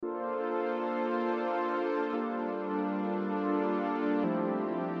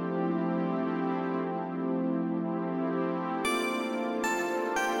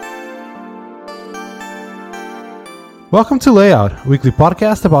Welcome to Layout, a weekly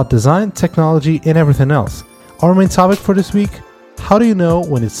podcast about design, technology, and everything else. Our main topic for this week, how do you know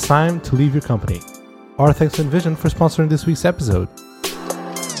when it's time to leave your company? Our thanks to Envision for sponsoring this week's episode.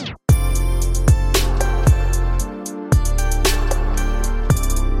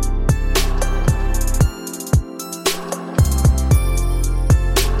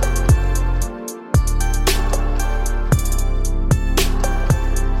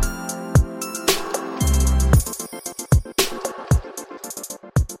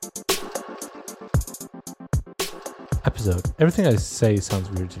 Everything I say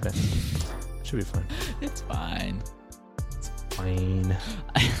sounds weird today. It should be fine. It's fine. It's fine.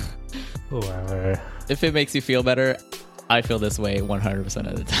 Whatever. If it makes you feel better, I feel this way 100%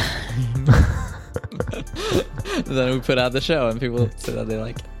 of the time. Then we put out the show and people say that they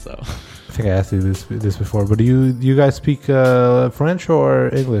like it. So I think I asked you this before, but do you guys speak French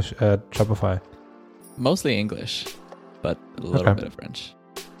or English at Shopify? Mostly English, but a little bit of French.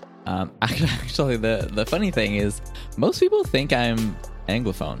 Actually, the funny thing is, most people think I'm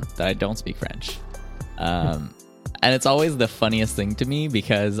Anglophone, that I don't speak French. And it's always the funniest thing to me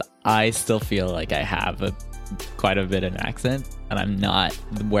because I still feel like I have quite a bit of an accent and I'm not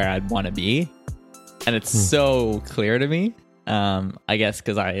where I'd want to be. And it's so clear to me, I guess,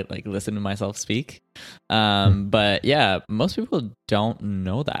 because I listen to myself speak. But yeah, most people don't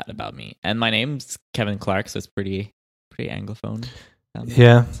know that about me. And my name's Kevin Clark, so it's pretty Anglophone.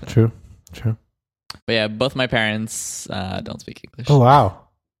 Yeah, so. True. But yeah, both my parents don't speak English. Oh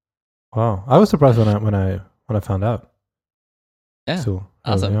wow! I was surprised when I found out. Yeah, so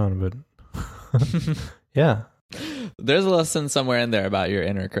awesome. Early on, but yeah, there's a lesson somewhere in there about your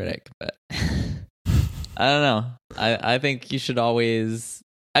inner critic, but I don't know. I think you should always.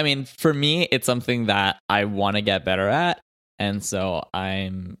 I mean, for me, it's something that I want to get better at, and so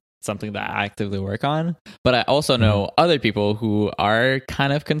I'm something that I actively work on. But I also know other people who are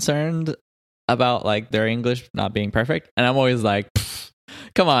kind of concerned about their English not being perfect, and I'm always like,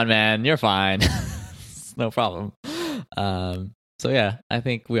 come on, man, you're fine. It's no problem. So yeah, I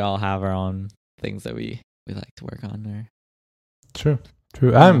think we all have our own things that we like to work on there. True.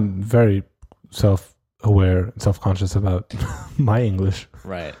 I'm very self-aware, self-conscious about my English.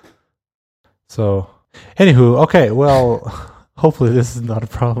 Right. So, anywho, okay, well, hopefully this is not a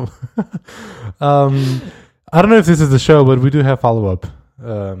problem. I don't know if this is the show, but we do have follow-up.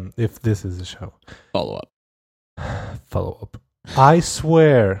 If this is the show. Follow-up. I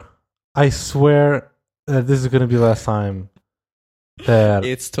swear that this is going to be the last time that...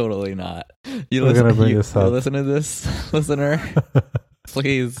 It's totally not. We're going to bring this up. You listen to this, listener?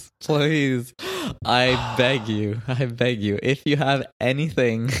 Please. I beg you. If you have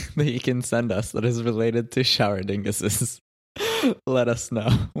anything that you can send us that is related to shower dinguses, let us know.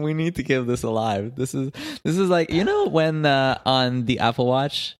 We need to give this alive. This is like, when on the Apple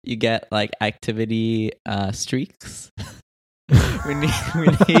Watch you get activity streaks. we need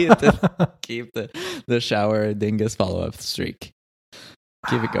to keep the shower dingus follow-up streak.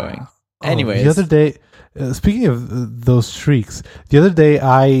 Keep it going. Anyways, the other day, speaking of those streaks, the other day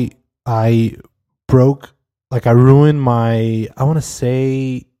I broke, I ruined my, I want to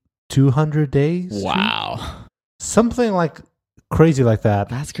say 200 days. Wow. Streak? Something crazy like that.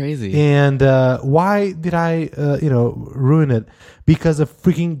 That's crazy. And why did I ruin it? Because of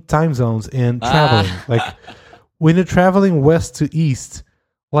freaking time zones and traveling. When you're traveling west to east,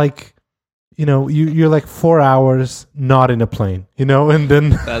 you're 4 hours not in a plane, and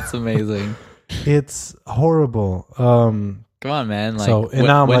then that's amazing. It's horrible. Come on, man.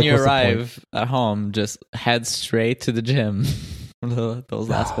 When you arrive at home, just head straight to the gym for those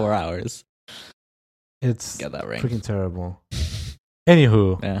last 4 hours. It's get that right. Freaking terrible.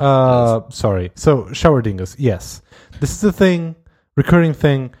 Anywho, sorry. So shower dingus, yes. This is the recurring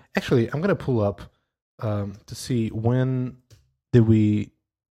thing. Actually, I'm gonna pull up to see when did we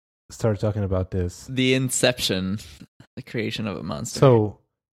start talking about this. The inception, the creation of a monster. So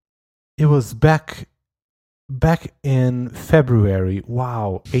it was back in February.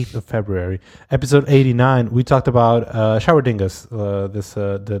 Wow, 8th of February, episode 89. We talked about shower dingus,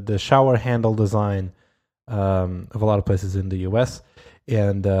 the shower handle design of a lot of places in the US,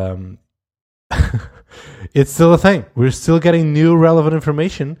 and it's still a thing. We're still getting new relevant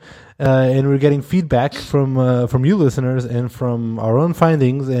information, and we're getting feedback from you listeners and from our own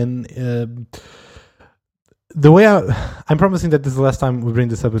findings. And the way I'm promising that this is the last time we bring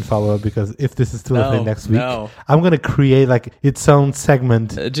this up in follow-up, because if this is still a thing next week, I'm going to create its own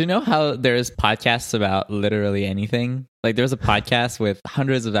segment. Do you know how there's podcasts about literally anything? There's a podcast with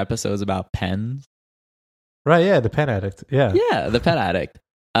hundreds of episodes about pens. Right, yeah, the pen addict. Yeah. Yeah, the pen addict.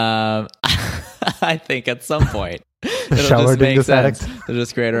 I think at some point It'll Shower just make dingus sense addict. to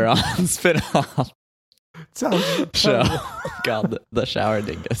just create our own spin-off Sounds show terrible. called The Shower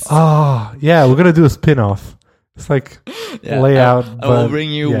Dingus. Oh, yeah, we're gonna do a spin-off. It's like layout. I will but,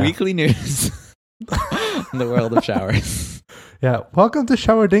 bring you yeah. weekly news in the world of showers. Yeah, welcome to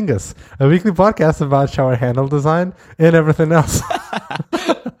Shower Dingus, a weekly podcast about shower handle design and everything else.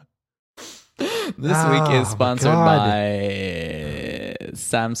 This week is sponsored God. by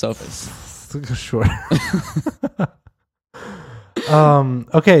Sam Sofas. Sure.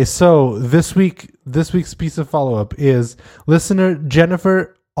 Okay, so this week's piece of follow-up is listener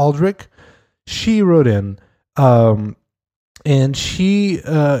Jennifer Aldrich. She wrote in, and she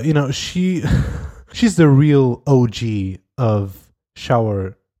she's the real OG of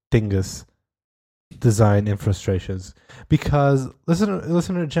shower dingus design and frustrations, because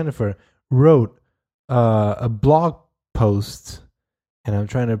listener Jennifer wrote a blog post, and I'm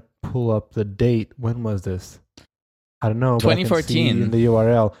trying to pull up the date. When was this? I don't know. but I can see 2014. in the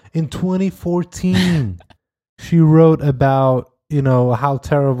URL. In 2014, she wrote about, how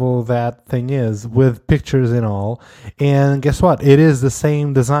terrible that thing is, with pictures and all. And guess what? It is the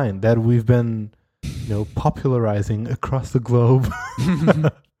same design that we've been, popularizing across the globe.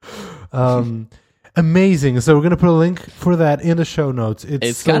 Amazing. So we're going to put a link for that in the show notes.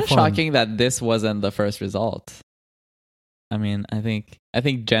 It's so kind of fun. shocking that this wasn't the first result. I mean, I think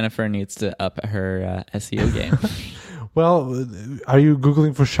Jennifer needs to up her SEO game. Well, are you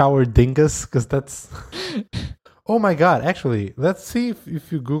Googling for shower dingus? Because that's... Oh my God. Actually, let's see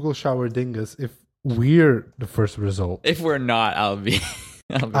if you Google shower dingus, if we're the first result. If we're not, I'll be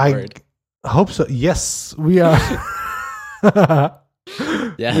I worried. hope so. Yes, we are.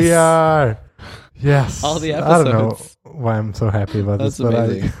 Yes. We are. Yes. All the I don't know episodes. why I'm so happy about That's this. But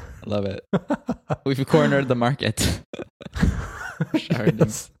amazing. I love it. We've cornered the market. Shower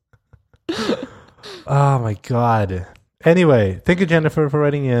dingus. Oh my God. Anyway, thank you, Jennifer, for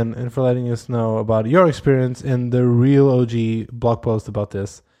writing in and for letting us know about your experience in the real OG blog post about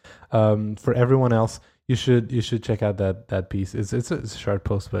this. For everyone else, you should check out that piece. It's a short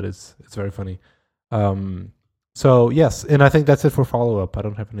post, but it's very funny. So yes, and I think that's it for follow up. I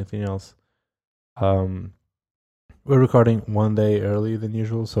don't have anything else. We're recording one day early than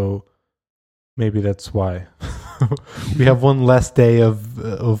usual, so maybe that's why. We have one less day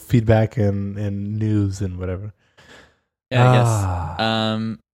of feedback and news and whatever. Yeah, I guess.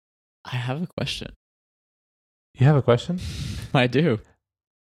 I have a question. You have a question? I do.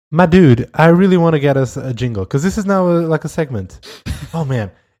 My dude, I really want to get us a jingle, because this is now like a segment. Oh man,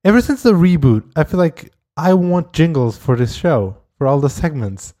 ever since the reboot, I feel like I want jingles for this show, for all the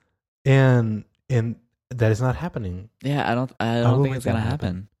segments, and that is not happening. Yeah, I don't think it's gonna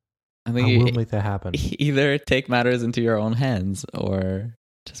happen. I I think will make that happen. either take matters into your own hands or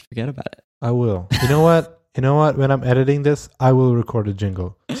just forget about it. I will. You know what? When I'm editing this, I will record a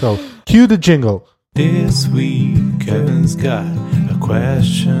jingle. So, cue the jingle. This week, Kevin's got a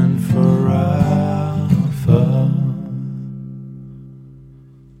question for Rafa.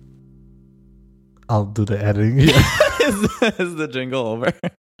 I'll do the editing. Yeah. Is the jingle over?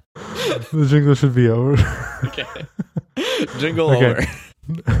 The jingle should be over. Okay. Jingle Okay. over.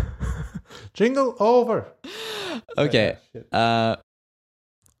 Jingle over. Okay. Shit.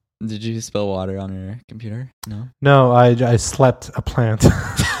 Did you spill water on your computer? No. No, I slapped a plant.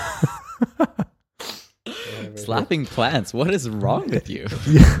 Slapping plants. What is wrong with you?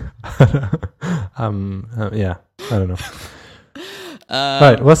 Yeah. Yeah. I don't know. All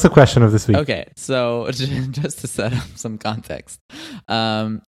right. What's the question of this week? Okay, so just to set up some context,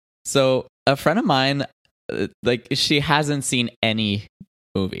 so a friend of mine, like, she hasn't seen any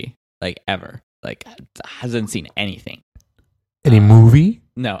movie, like, ever, like, hasn't seen anything. Any movie?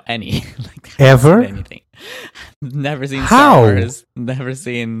 No, any. Like, hasn't Ever? seen anything. Never seen How? Star Wars. Never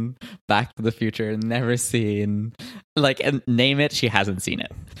seen Back to the Future. Never seen, like, and name it. She hasn't seen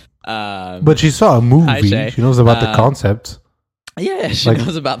it. But she saw a movie. Hi, Shay. She knows about the concept. Yeah, she Like-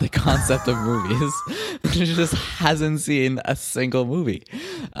 knows about the concept of movies. She just hasn't seen a single movie.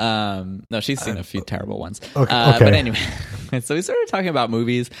 No, she's seen a few terrible ones. Okay. But anyway, so we started talking about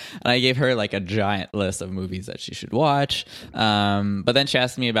movies, and I gave her like a giant list of movies that she should watch. But then she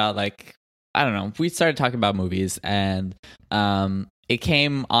asked me about, like, I don't know. We started talking about movies, and it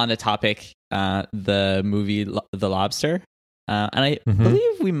came on the topic, the movie The Lobster. And I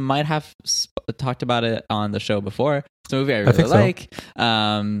believe we might have talked about it on the show before. It's a movie I really think so. like.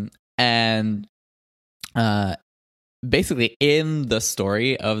 And basically, in the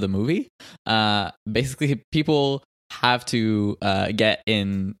story of the movie, basically people have to get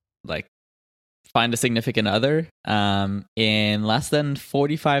in, like, find a significant other in less than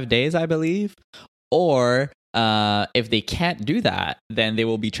 45 days, I believe, or If they can't do that, then they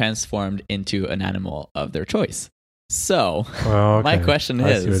will be transformed into an animal of their choice. So my question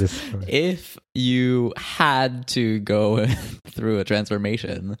is, if you had to go through a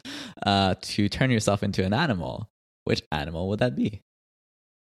transformation to turn yourself into an animal, which animal would that be?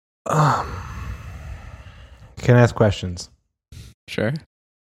 Can I ask questions? Sure.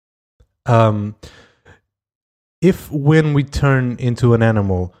 If when we turn into an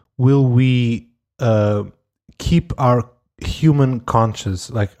animal, will we keep our human conscious?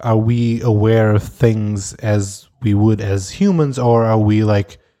 Like, are we aware of things as we would as humans, or are we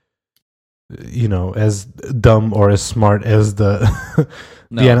like, as dumb or as smart as the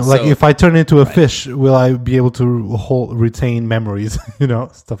animal? Like, if I turn into a fish, will I be able to retain memories?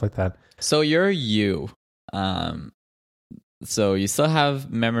 Stuff like that. So you're you. So you still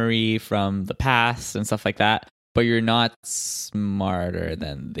have memory from the past and stuff like that, but you're not smarter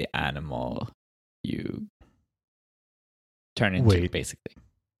than the animal you turn into, basically.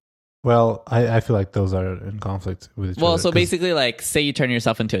 Well, I feel like those are in conflict with each other. Well, so basically, like, say you turn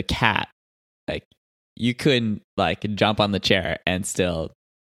yourself into a cat, like, you couldn't, like, jump on the chair and still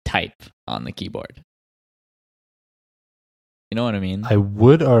type on the keyboard. You know what I mean? I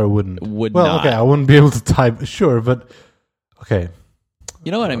would or I wouldn't? Not. Okay, I wouldn't be able to type, sure, but okay.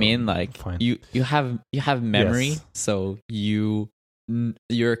 You know what I mean? Like, fine. you have memory, yes. So you're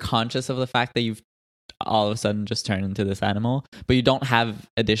conscious of the fact that you've all of a sudden just turned into this animal, but you don't have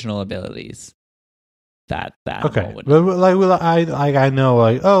additional abilities that okay would. Like, I know,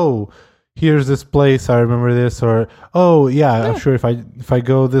 like, oh, here's this place, I remember this, or oh yeah, I'm sure if I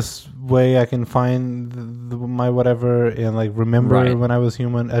go this way I can find my whatever, and like remember when I was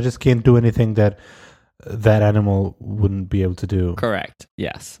human. I just can't do anything that animal wouldn't be able to do. Correct.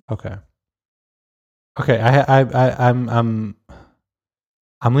 Yes. Okay.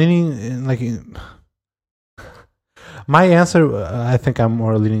 I'm leaning in, like, my answer, I think I'm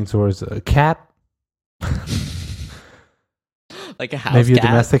more leaning towards a cat. Like a house maybe cat? A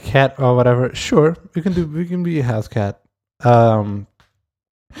domestic cat or whatever. Sure, we can be a house cat. Or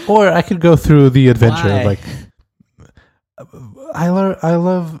I could go through the adventure. Why? Like, I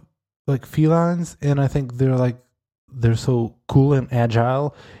love like felines, and I think they're so cool and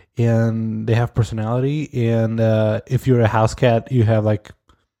agile, and they have personality. And if you're a house cat, you have like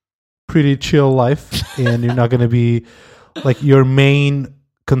pretty chill life, and you're not going to be like, your main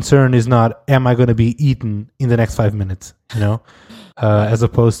concern is not, am I going to be eaten in the next 5 minutes, as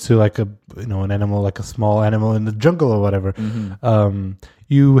opposed to like an animal, like a small animal in the jungle or whatever. Mm-hmm.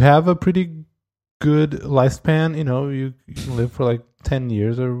 You have a pretty good lifespan. You can live for like 10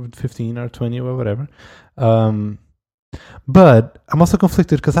 years or 15 or 20 or whatever. But I'm also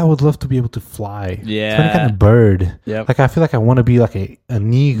conflicted because I would love to be able to fly. Yeah. So any kind of bird. Yep. Like, I feel like I want to be like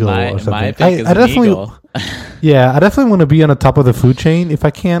an eagle or something. My pick is an eagle. Yeah, I definitely want to be on the top of the food chain if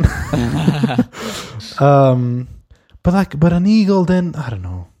I can. But an eagle, then I don't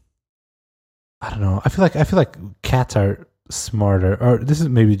know. I feel like cats are smarter, or this is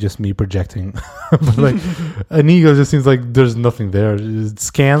maybe just me projecting. But like, an eagle just seems like there's nothing there. It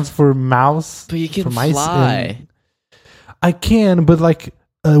scans for mouse. But you can for mice, fly. I can, but like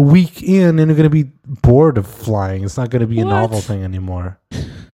a week in, and you're gonna be bored of flying. It's not gonna be a novel thing anymore.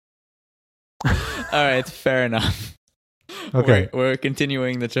 All right, fair enough. Okay, we're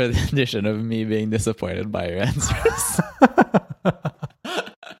continuing the tradition of me being disappointed by your answers. God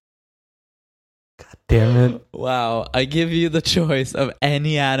damn it! Wow, I give you the choice of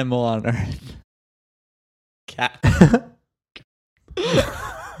any animal on Earth. Cat.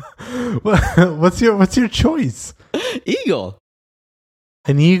 What's your choice? Eagle.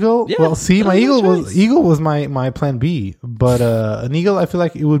 An eagle? Yeah, well, see, my eagle choice. was my plan B, but an eagle, I feel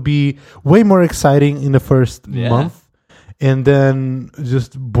like it would be way more exciting in the first month, and then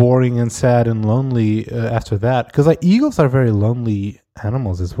just boring and sad and lonely after that. Because like, eagles are very lonely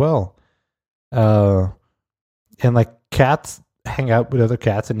animals as well, and like, cats hang out with other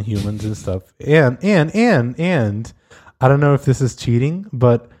cats and humans and stuff. And I don't know if this is cheating,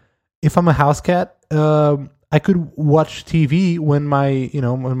 but if I'm a house cat, I could watch TV when my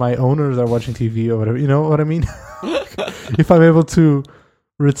owners are watching TV or whatever. You know what I mean? If I'm able to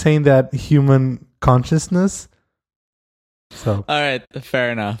retain that human consciousness. So. All right,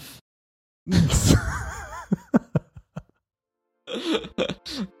 fair enough.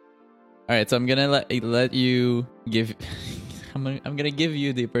 All right, so I'm gonna let you give. I'm gonna give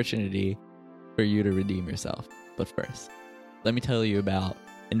you the opportunity for you to redeem yourself. But first, let me tell you about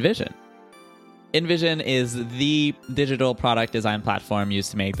InVision. InVision is the digital product design platform used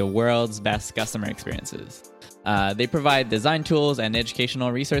to make the world's best customer experiences. They provide design tools and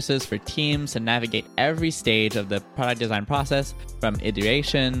educational resources for teams to navigate every stage of the product design process, from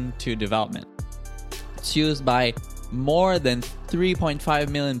ideation to development. It's used by more than 3.5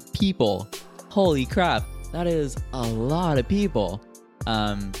 million people. Holy crap, that is a lot of people.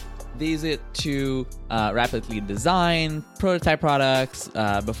 They use it to rapidly design, prototype products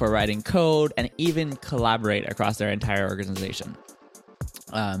before writing code, and even collaborate across their entire organization.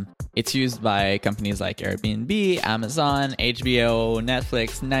 It's used by companies like Airbnb, Amazon, HBO,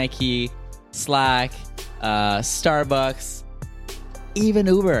 Netflix, Nike, Slack, Starbucks, even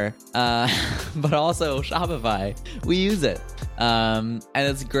Uber, but also Shopify. We use it, and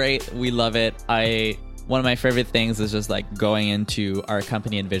it's great. We love it. One of my favorite things is just like going into our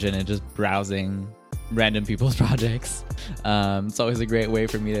company Envision and just browsing random people's projects. It's always a great way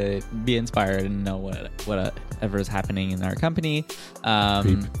for me to be inspired and know whatever is happening in our company.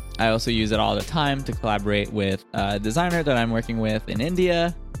 I also use it all the time to collaborate with a designer that I'm working with in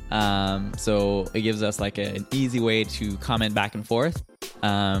India. So it gives us like an easy way to comment back and forth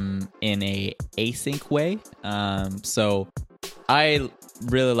in a async way. So I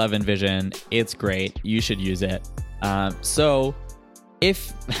really love Envision. It's great. You should use it. So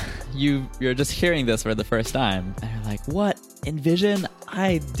if you're just hearing this for the first time and you're like, what? Envision?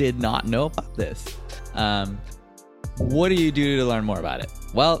 I did not know about this. What do you do to learn more about it?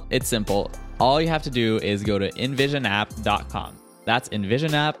 Well, it's simple. All you have to do is go to envisionapp.com. That's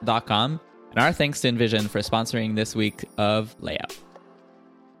envisionapp.com. And our thanks to Envision for sponsoring this week of Layout.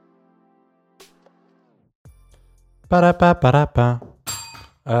 Ba-da-ba-ba-da-ba.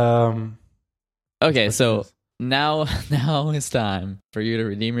 Okay, so now it's time for you to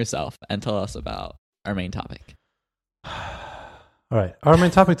redeem yourself and tell us about our main topic. All right. Our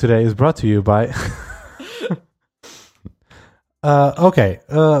main topic today is brought to you by...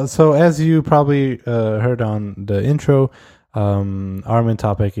 So as you probably heard on the intro, our main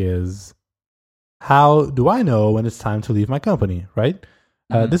topic is how do I know when it's time to leave my company, right?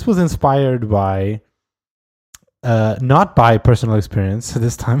 This was inspired by, not by personal experience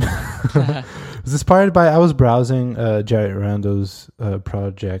this time. It was inspired by, I was browsing Jared Rando's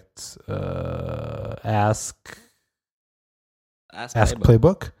project, Ask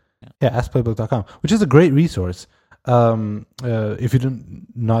Playbook. Yeah, askplaybook.com, which is a great resource. If you do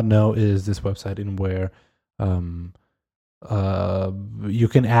not know, is this website in where you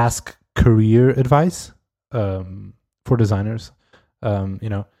can ask career advice for designers, and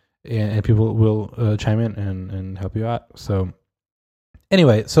people will chime in and help you out. So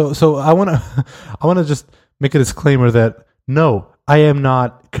anyway, so I wanna just make a disclaimer that no, I am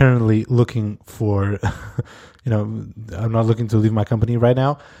not currently looking for I'm not looking to leave my company right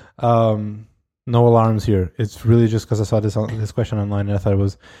now. No alarms here. It's really just because I saw this question online and I thought it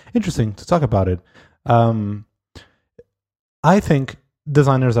was interesting to talk about it. I think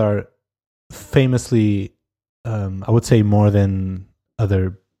designers are famously, I would say more than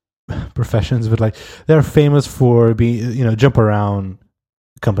other professions, but like they're famous for being, jump around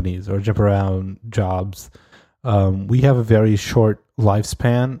companies or jump around jobs. We have a very short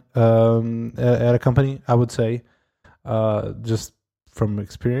lifespan at a company, I would say, just from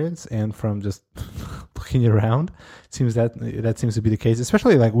experience and from just looking around. It seems that seems to be the case,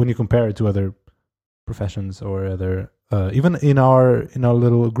 especially like when you compare it to other professions or other even in our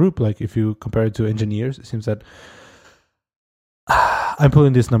little group. Like if you compare it to engineers, it seems that I'm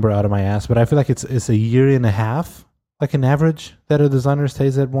pulling this number out of my ass, but I feel like it's a year and a half, like an average, that a designer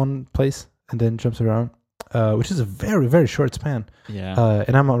stays at one place and then jumps around, which is a very, very short span. Yeah.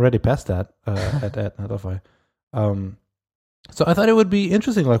 And I'm already past that at Netlify. So I thought it would be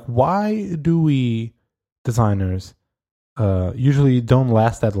interesting, like, why do we designers usually don't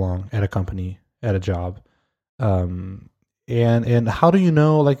last that long at a company, at a job? And how do you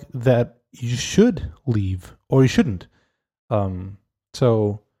know, like, that you should leave or you shouldn't?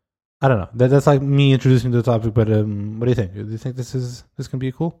 So I don't know. That's like me introducing the topic, but what do you think? Do you think this can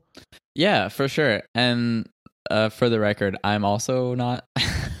be cool? Yeah, for sure. And for the record, I'm also not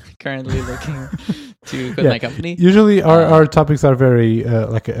currently looking to quit my company. Usually our topics are very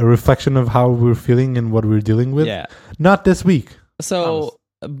like a reflection of how we're feeling and what we're dealing with. Yeah. Not this week. So,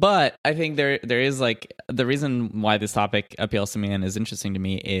 but I think there is like the reason why this topic appeals to me and is interesting to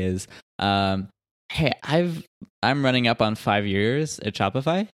me is, hey, I'm running up on 5 years at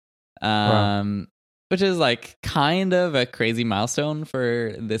Shopify, Wow. which is like kind of a crazy milestone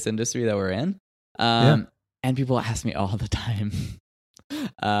for this industry that we're in. And people ask me all the time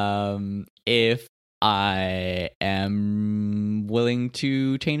if I am willing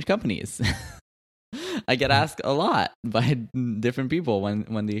to change companies. I get asked a lot by different people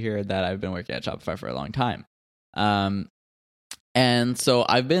when they hear that I've been working at Shopify for a long time. And so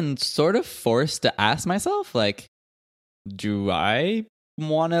I've been sort of forced to ask myself, like, do I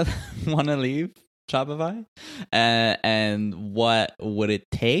want to leave Shopify? And what would it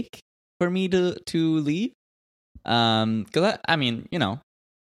take for me to leave? Because I mean,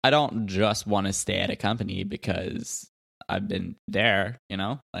 I don't just want to stay at a company because I've been there,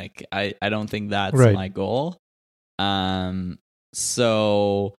 like I don't think that's my goal.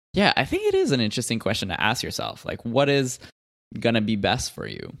 So yeah, I think it is an interesting question to ask yourself, like, what is gonna be best for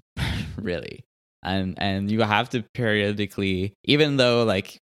you, really? And you have to periodically, even though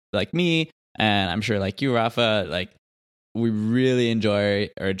like me, and I'm sure like you, Rafa, like we really enjoy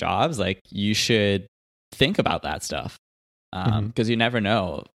our jobs, like you should think about that stuff, because you never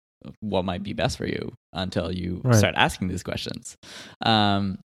know what might be best for you until you start asking these questions.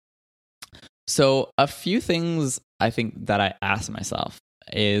 So a few things I think that I ask myself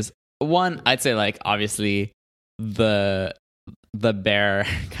is, one, I'd say like obviously the bare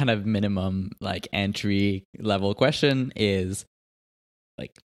kind of minimum like entry level question is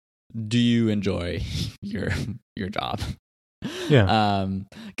like, do you enjoy your job? Yeah.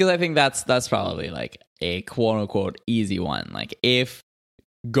 Because I think that's probably like a quote unquote easy one. Like if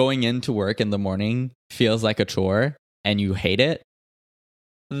going into work in the morning feels like a chore and you hate it,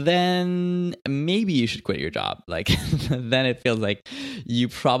 then maybe you should quit your job. Like then it feels like you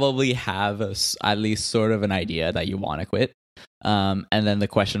probably have at least sort of an idea that you want to quit. And then the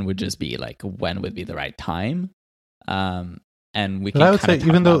question would just be like, when would be the right time? And we can kind of talk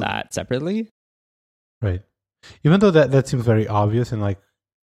about that separately. Right. Even though that seems very obvious, and like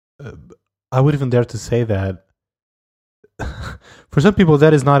I would even dare to say that for some people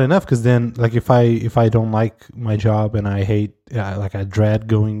that is not enough, because then like if I don't like my job and I hate, like I dread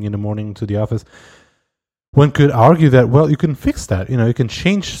going in the morning to the office, one could argue that, well, you can fix that. You can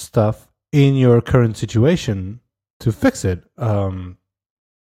change stuff in your current situation to fix it.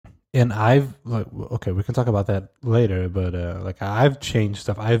 And I've like, okay, we can talk about that later, but like I've changed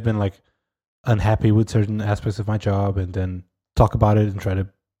stuff. I've been like unhappy with certain aspects of my job, and then talk about it and try to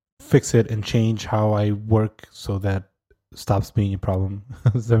fix it and change how I work so that stops being a problem.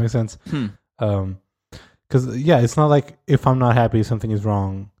 Does that make sense? Because yeah, it's not like if I'm not happy, something is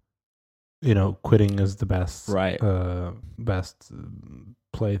wrong. Quitting is the best, best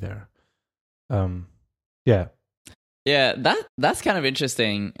play there. Yeah, that's kind of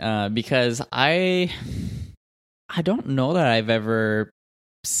interesting, because I don't know that I've ever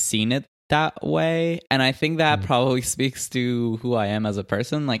seen it that way, and I think that probably speaks to who I am as a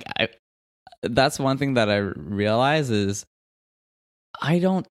person. Like that's one thing that I realize is I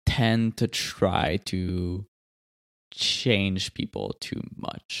don't tend to try to change people too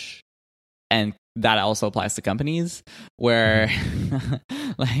much. And that also applies to companies where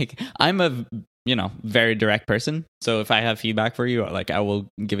like I'm a very direct person. So if I have feedback for you, like I will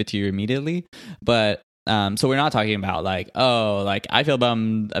give it to you immediately. But so we're not talking about like, oh, like I feel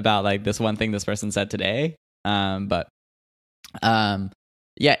bummed about like this one thing this person said today. But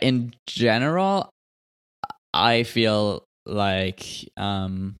yeah, in general, I feel like I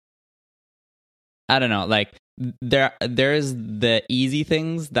don't know, like there's the easy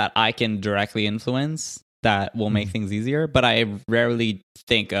things that I can directly influence that will make things easier, but I rarely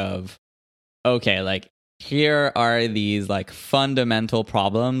think of, okay, like here are these like fundamental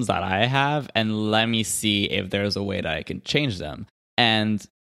problems that I have, and let me see if there's a way that I can change them. And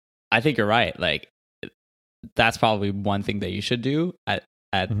I think you're right. Like that's probably one thing that you should do at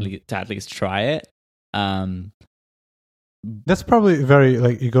least try it. That's probably very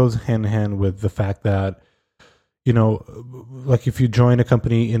like it goes hand in hand with the fact that like if you join a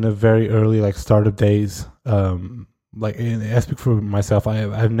company in a very early like startup days, like I speak for myself,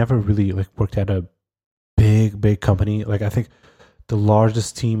 I've never really like worked at a big company. Like I think the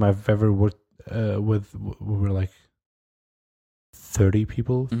largest team I've ever worked with were like 30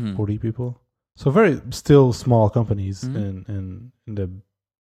 people, 40 people. So very still small companies in the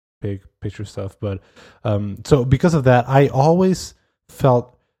big picture stuff. But so because of that, I always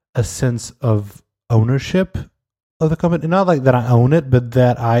felt a sense of ownership of the company. Not like that I own it, but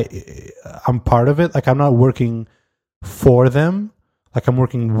that I'm part of it. Like I'm not working for them, like I'm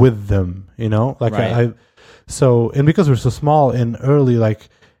working with them, like right. So, and because we're so small and early, like,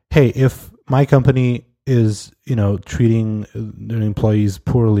 hey, if my company is, treating their employees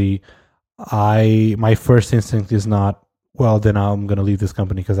poorly, my first instinct is not, well, then I'm going to leave this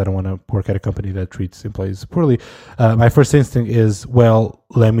company because I don't want to work at a company that treats employees poorly. My first instinct is, well,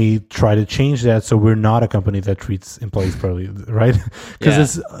 let me try to change that so we're not a company that treats employees poorly, right?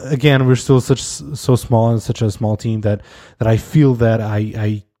 Because we're still so small and such a small team that I feel that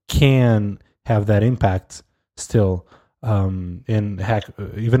I can have that impact. still. In Hack,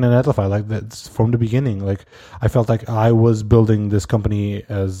 even in Netlify, like that's from the beginning. Like I felt like I was building this company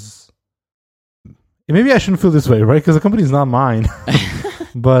as maybe I shouldn't feel this way, right? Because the company is not mine.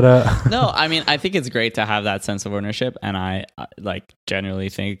 But no, I mean, I think it's great to have that sense of ownership, and I like generally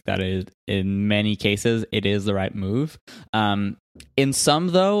think that in many cases it is the right move. In some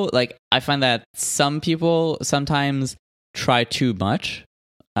though, like I find that some people sometimes try too much.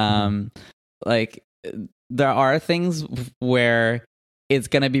 Like there are things where it's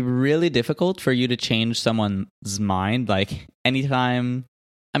going to be really difficult for you to change someone's mind. Like anytime,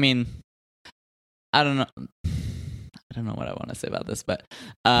 I mean, I don't know what I want to say about this, but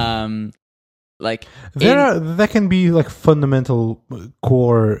like there can be like fundamental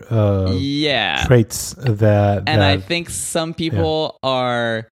core traits that, I think some people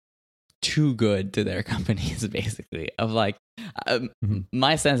are too good to their companies, basically. Of like,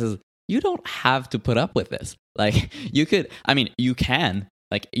 my sense is, you don't have to put up with this. Like you can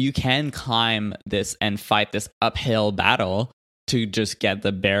climb this and fight this uphill battle to just get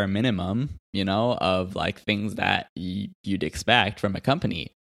the bare minimum, of like things that you'd expect from a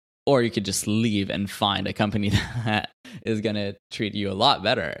company. Or you could just leave and find a company that is going to treat you a lot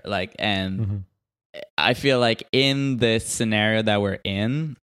better. Like, and I feel like in this scenario that we're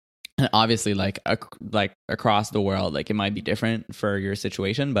in, obviously like across the world, like it might be different for your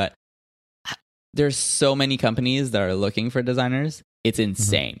situation, but there's so many companies that are looking for designers. It's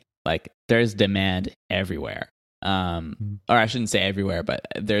insane. Like there's demand everywhere. Or I shouldn't say everywhere, but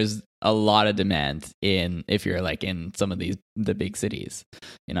there's a lot of demand if you're like in some of the big cities,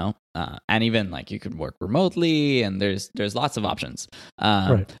 and even like you could work remotely, and there's lots of options.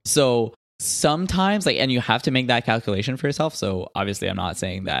 Right. So sometimes and you have to make that calculation for yourself. So obviously I'm not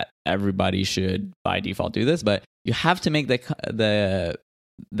saying that everybody should by default do this, but you have to make the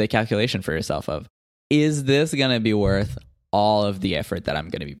calculation for yourself of, is this going to be worth all of the effort that I'm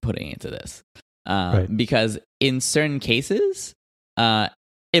going to be putting into this? Because in certain cases,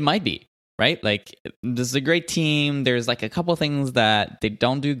 it might be, right? Like this is a great team. There's like a couple things that they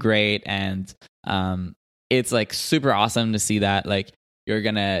don't do great. And it's like super awesome to see that like you're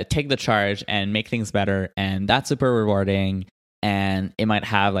going to take the charge and make things better. And that's super rewarding. And it might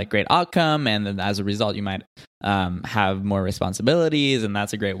have like great outcome, and then as a result, you might have more responsibilities, and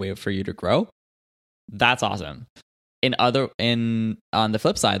that's a great way for you to grow. That's awesome. On the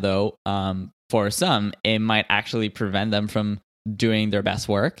flip side, though, for some, it might actually prevent them from doing their best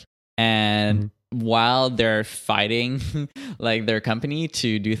work, and while they're fighting like their company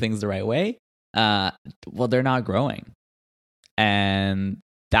to do things the right way, they're not growing, and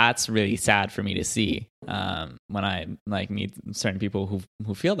that's really sad for me to see when I like meet certain people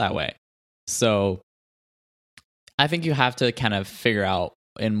who feel that way. So I think you have to kind of figure out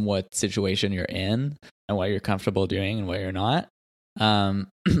in what situation you're in and what you're comfortable doing and what you're not.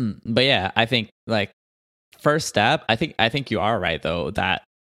 But yeah, I think like first step, I think you are right though, that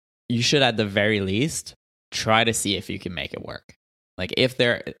you should at the very least try to see if you can make it work. Like if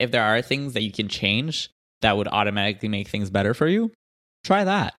there are things that you can change that would automatically make things better for you, try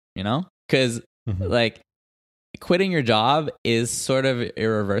that, because like quitting your job is sort of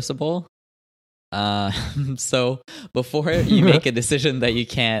irreversible. So before you make a decision that you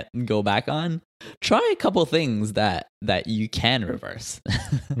can't go back on, try a couple things that you can reverse.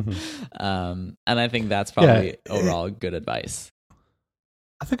 And I think that's probably overall good advice.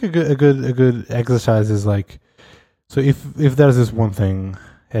 I think a good exercise is like, so if there's this one thing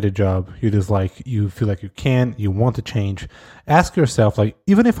at a job you dislike, you feel like you want to change, ask yourself, like,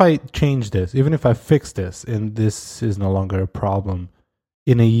 even if I change this, even if I fix this, and this is no longer a problem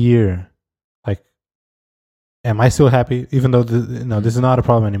in a year, like, am I still happy? Even though this is not a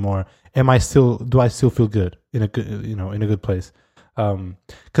problem anymore, do I still feel good in a good, in a good place?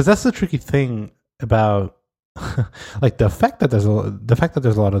 Because that's the tricky thing about like the fact that there's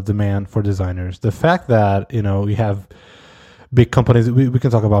a lot of demand for designers, the fact that we have big companies, we can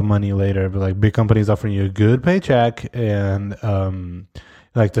talk about money later, but like big companies offering you a good paycheck, and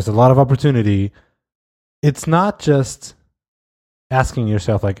like there's a lot of opportunity. It's not just asking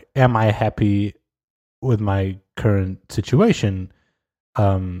yourself like, am I happy with my current situation?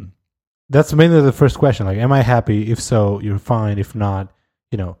 That's mainly the first question. Like, am I happy? If so, you're fine. If not,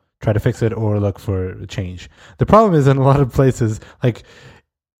 try to fix it or look for a change. The problem is in a lot of places, like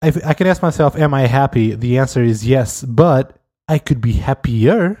I can ask myself, am I happy? The answer is yes, but I could be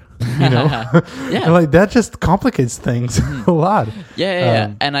happier, Yeah. And like that just complicates things a lot.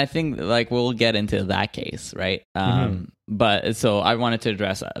 Yeah. And I think like we'll get into that case, right? But so I wanted to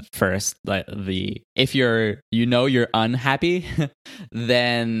address first, like if you're unhappy,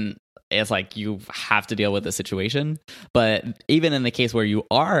 then it's like you have to deal with the situation. But even in the case where you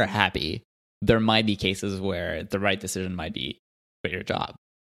are happy, there might be cases where the right decision might be quit your job.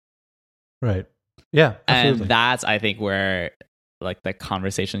 Right. Yeah. Absolutely. And that's, I think, where like the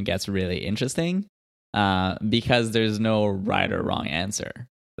conversation gets really interesting, because there's no right or wrong answer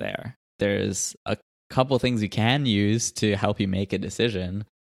there. There's a couple things you can use to help you make a decision,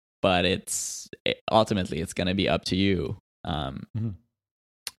 but ultimately it's going to be up to you.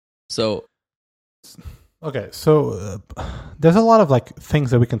 So okay, so there's a lot of like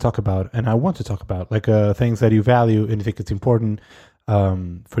things that we can talk about, and I want to talk about like things that you value and you think it's important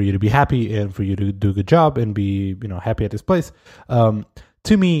for you to be happy and for you to do a good job and be happy at this place.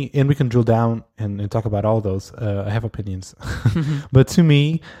 To me, and we can drill down and talk about all those. I have opinions, but to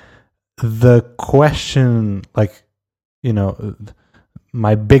me, the question, like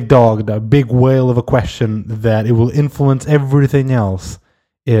my big dog, the big whale of a question that it will influence everything else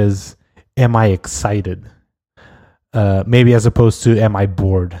is, am I excited? Maybe as opposed to, am I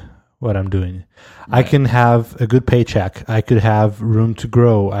bored what I'm doing? Right. I can have a good paycheck. I could have room to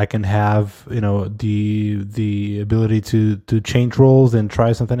grow. I can have, the ability to change roles and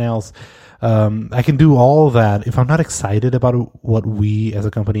try something else. I can do all that. If I'm not excited about what we as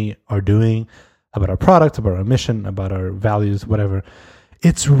a company are doing, about our product, about our mission, about our values, whatever,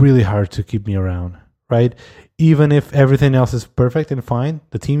 it's really hard to keep me around, right? Even if everything else is perfect and fine,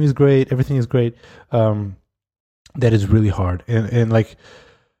 the team is great, everything is great, that is really hard. And like,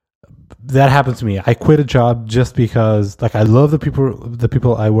 that happened to me. I quit a job just because, like, I love the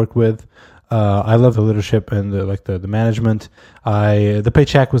people I work with. I love the leadership and the management. The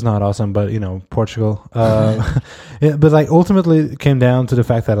paycheck was not awesome, but Portugal. Yeah, but like ultimately it came down to the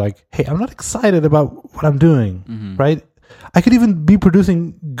fact that like, hey, I'm not excited about what I'm doing, right? I could even be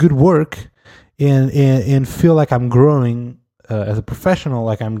producing good work and feel like I'm growing as a professional,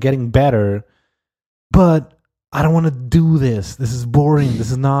 like I'm getting better, but I don't want to do this. This is boring.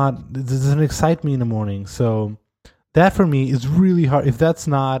 This doesn't excite me in the morning. So that for me is really hard. If that's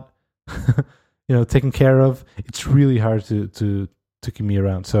not taken care of, it's really hard to keep me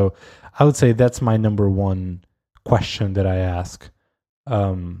around. So I would say that's my number one question that I ask.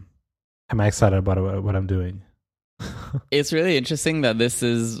 Am I excited about what I'm doing? It's really interesting that this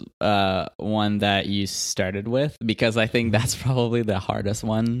is one that you started with, because I think that's probably the hardest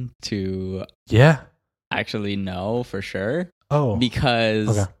one to actually know for sure. Oh,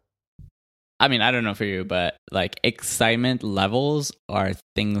 because okay. I mean, I don't know for you, but like excitement levels are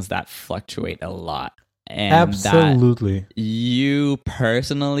things that fluctuate a lot. And absolutely. That you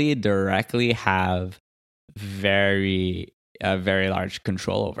personally directly have very large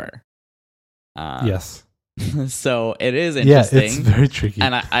control over. Yes. So it is interesting. Yeah, it's very tricky.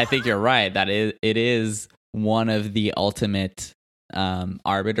 And I think you're right that it is one of the ultimate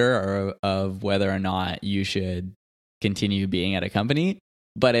arbiter of whether or not you should continue being at a company.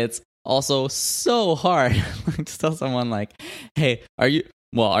 But it's also so hard to tell someone like, hey, are you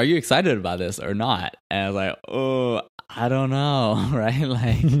excited about this or not? And I was like, oh, I don't know, right?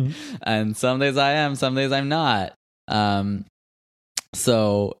 Like, and some days I am, some days I'm not.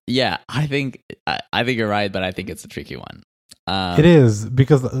 So yeah, I think you're right, but I think it's a tricky one. It is,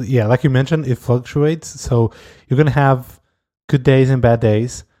 because like you mentioned, it fluctuates. So you're gonna have good days and bad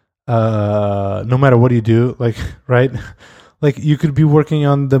days, no matter what you do. Like, right? Like you could be working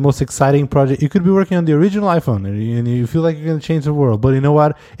on the most exciting project. You could be working on the original iPhone, and you feel like you're gonna change the world. But you know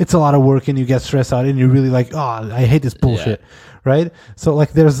what? It's a lot of work, and you get stressed out, and you're really like, oh, I hate this bullshit, right? So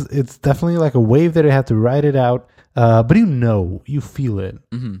like, it's definitely like a wave that you have to ride it out. But you feel it,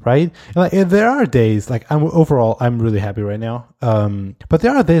 right? And there are days like I'm really happy right now. But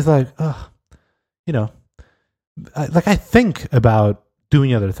there are days like, I think about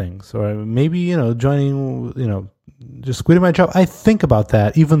doing other things, or maybe joining, just quitting my job. I think about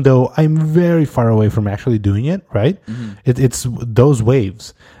that, even though I'm very far away from actually doing it. Right? It's those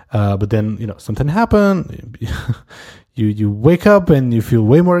waves. But then something happened. You wake up and you feel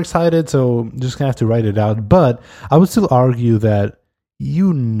way more excited, so you're just gonna have to write it out. But I would still argue that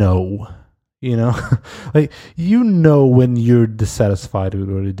like when you're dissatisfied with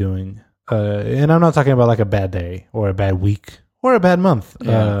what you're doing. And I'm not talking about like a bad day or a bad week or a bad month.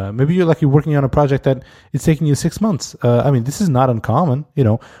 Yeah. Maybe you're working on a project that is taking you 6 months. I mean, this is not uncommon.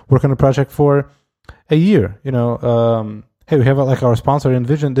 Work on a project for a year. Hey, we have our sponsor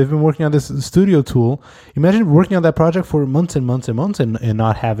Envision. They've been working on this studio tool. Imagine working on that project for months and months and months and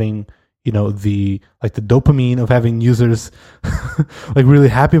not having, the dopamine of having users really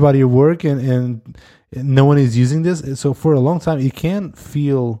happy about your work and no one is using this. So for a long time, it can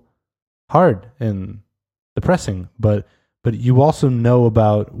feel hard and depressing. But but you also know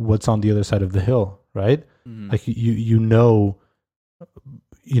about what's on the other side of the hill, right? Like you know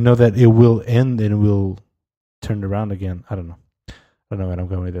that it will end and it will turn around again. I don't know where I'm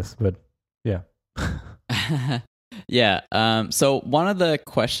going with this, but yeah. Yeah. So one of the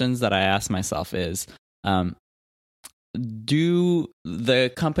questions that I ask myself is, do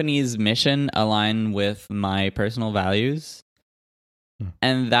the company's mission align with my personal values?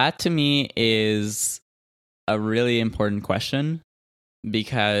 And that to me is a really important question,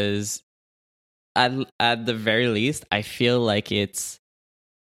 because at the very least, I feel like it's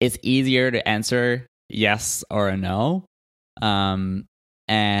easier to answer yes or a no. And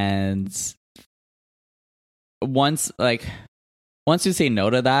once you say no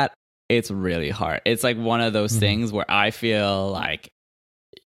to that, it's really hard. It's like one of those things where I feel like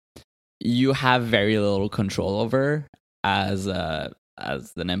you have very little control over as an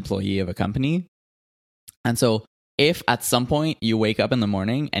employee of a company. And so if at some point you wake up in the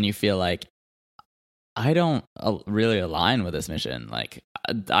morning and you feel like, I don't really align with this mission, like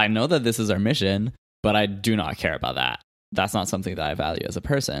I know that this is our mission, but I do not care about that. That's not something that I value as a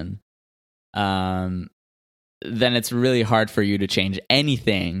person. Then it's really hard for you to change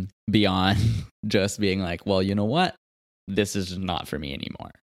anything beyond just being like, well, you know what? This is not for me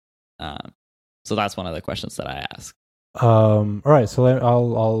anymore. So that's one of the questions that I ask. All right, so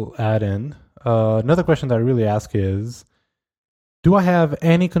I'll add in another question that I really ask is, do I have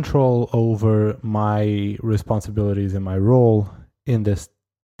any control over my responsibilities and my role in this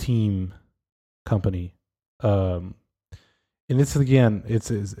team company? And this again,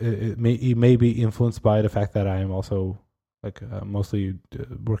 it may be influenced by the fact that I am also mostly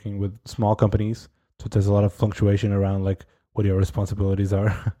working with small companies, so there's a lot of fluctuation around like what your responsibilities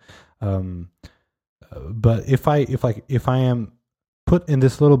are. But if I am put in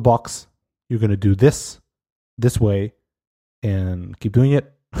this little box, you're gonna do this way and keep doing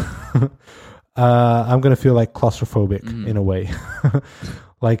it, I'm gonna feel like claustrophobic in a way.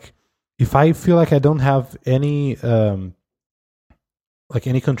 Like if I feel like I don't have any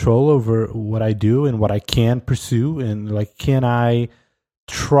any control over what I do and what I can pursue, and like, can I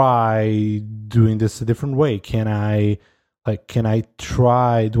try doing this a different way? Can I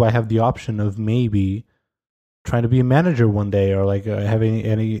try? Do I have the option of maybe trying to be a manager one day, or like having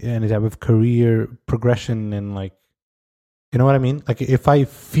any type of career progression? And like, you know what I mean? Like if I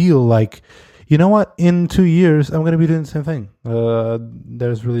feel like, you know what, in 2 years I'm going to be doing the same thing.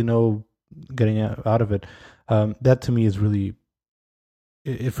 There's really no getting out of it. That to me is really,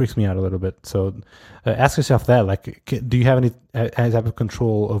 it freaks me out a little bit. So ask yourself that, like, do you have any type of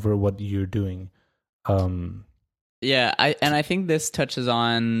control over what you're doing? Yeah, I think this touches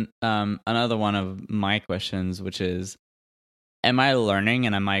on another one of my questions, which is, am I learning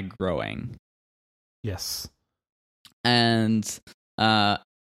and am I growing? Yes. And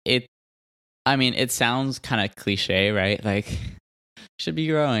it sounds kind of cliche, right? Like, should be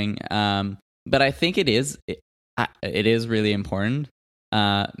growing. But I think it is really important.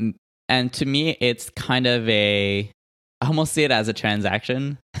 And to me, it's kind of I almost see it as a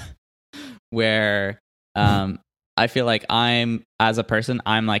transaction where I feel like as a person,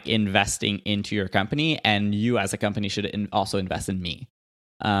 I'm like investing into your company, and you as a company should also invest in me.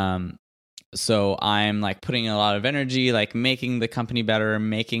 So I'm like putting a lot of energy, like making the company better,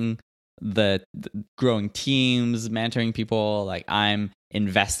 making the growing teams, mentoring people. Like I'm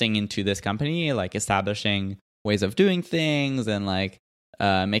investing into this company, like establishing ways of doing things and like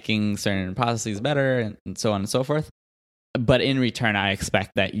making certain processes better and so on and so forth. But in return, I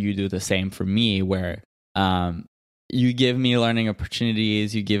expect that you do the same for me, where you give me learning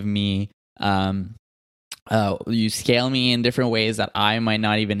opportunities, you give me you scale me in different ways that I might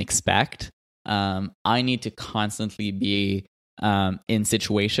not even expect. I need to constantly be in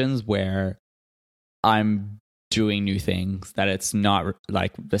situations where I'm doing new things, that it's not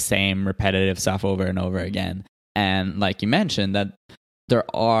like the same repetitive stuff over and over again. And like you mentioned, that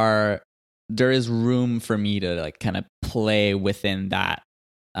there is room for me to like kind of play within that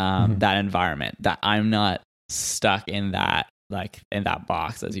that environment, that I'm not stuck in that, like in that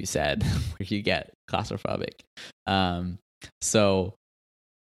box, as you said, where you get claustrophobic. So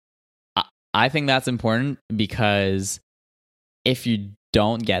I think that's important, because if you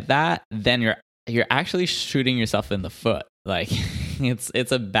don't get that, then you're actually shooting yourself in the foot. Like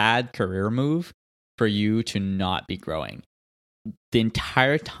it's a bad career move for you to not be growing. The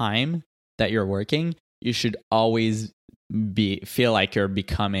entire time that you're working, you should always feel like you're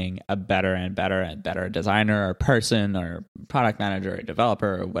becoming a better and better and better designer or person or product manager or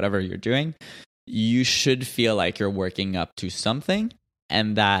developer or whatever you're doing. You should feel like you're working up to something,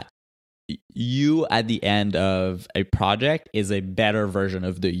 and that you at the end of a project is a better version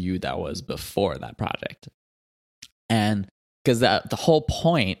of the you that was before that project. And because the whole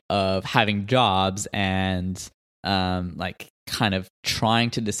point of having jobs and like kind of trying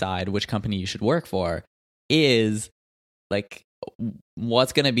to decide which company you should work for is like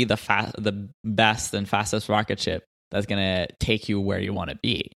what's going to be the best and fastest rocket ship that's going to take you where you want to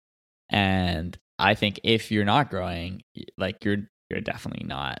be. And I think if you're not growing, like you're definitely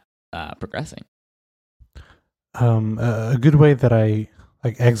not progressing. A good way that I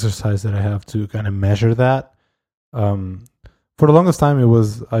like exercise that I have to kind of measure that. For the longest time,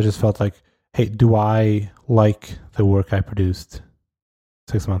 I just felt like, hey, do I like the work I produced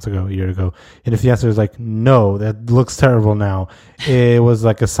 6 months ago, a year ago? And if the answer is like, no, that looks terrible now, it was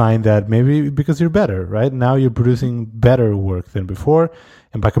like a sign that maybe because you're better, right? Now you're producing better work than before.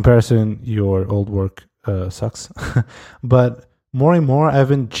 And by comparison, your old work sucks. But more and more, I've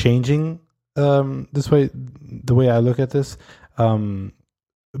been changing the way I look at this.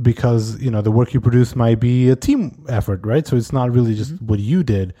 Because the work you produce might be a team effort, right? So it's not really just what you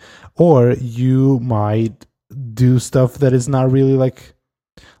did, or you might do stuff that is not really like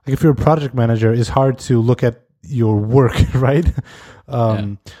if you're a project manager, it's hard to look at your work, right?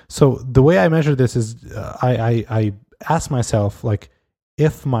 So the way I measure this is I ask myself, like,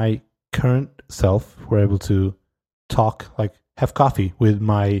 if my current self were able to talk, like have coffee with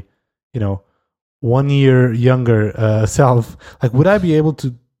my 1 year younger self, like would I be able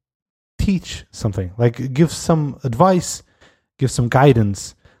to teach something, like give some advice, give some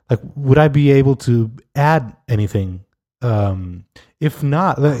guidance? Like would I be able to add anything? If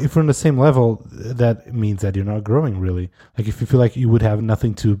not, if we're on the same level, that means that you're not growing really. Like if you feel like you would have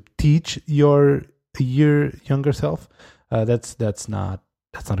nothing to teach your a year younger self, that's not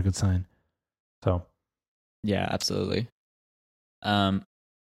a good sign. So yeah, absolutely. I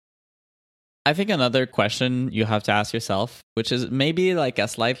think another question you have to ask yourself, which is maybe like a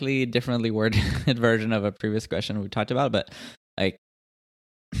slightly differently worded version of a previous question we talked about, but like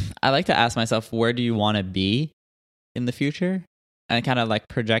I like to ask myself, where do you want to be in the future? And kind of like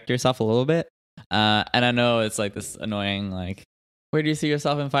project yourself a little bit. And I know it's like this annoying, like, where do you see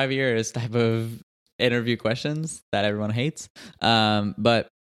yourself in 5 years type of interview questions that everyone hates. But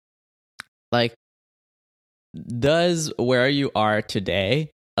like, does where you are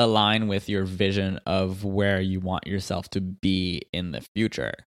today align with your vision of where you want yourself to be in the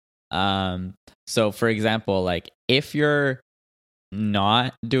future? So for example, like if you're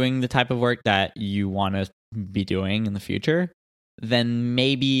not doing the type of work that you want to be doing in the future, then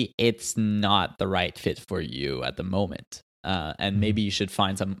maybe it's not the right fit for you at the moment. And maybe you should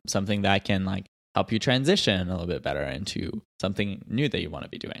find something that can like help you transition a little bit better into something new that you want to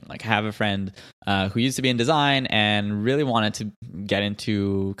be doing. Like I have a friend who used to be in design and really wanted to get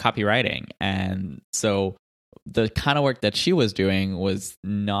into copywriting. And so the kind of work that she was doing was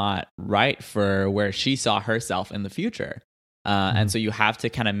not right for where she saw herself in the future. And so you have to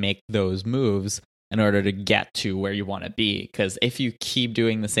kind of make those moves in order to get to where you want to be. Because if you keep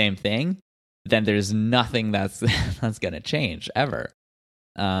doing the same thing, then there's nothing that's going to change ever.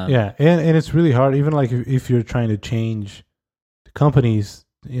 And it's really hard, even like if you're trying to change companies,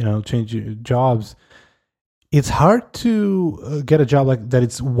 change your jobs, it's hard to get a job like that.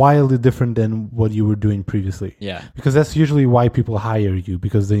 It's wildly different than what you were doing previously. Yeah. Because that's usually why people hire you,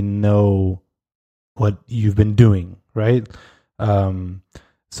 because they know what you've been doing, right?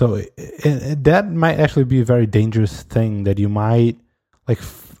 So that might actually be a very dangerous thing, that you might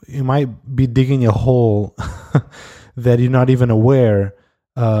be digging a hole that you're not even aware,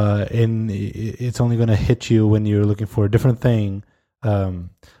 and it's only going to hit you when you're looking for a different thing.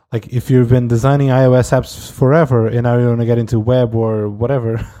 Like if you've been designing iOS apps forever and now you want to get into web or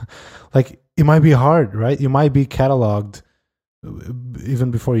whatever, like it might be hard, right? You might be cataloged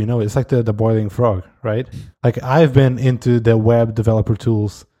even before you know it. It's like the boiling frog, right? Like I've been into the web developer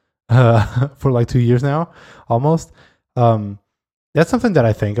tools for like 2 years now, almost. That's something that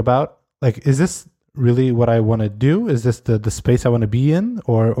I think about. Like, is this really what I want to do? Is this the space I want to be in?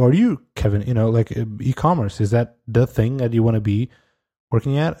 Or you, Kevin, like e-commerce, is that the thing that you want to be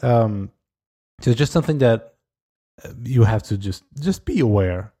working at? So it's just something that you have to just be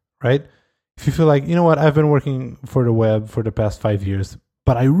aware, right? If you feel like, you know what, I've been working for the web for the past 5 years,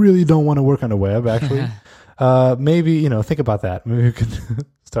 but I really don't want to work on the web, actually. Maybe, think about that. Maybe you could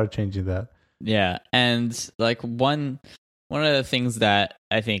start changing that. Yeah. And like one of the things that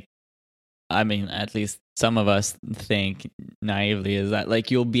I think, at least some of us think naively, is that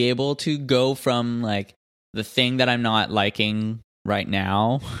like you'll be able to go from like the thing that I'm not liking right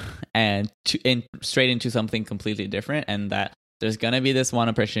now and straight into something completely different, and that there's going to be this one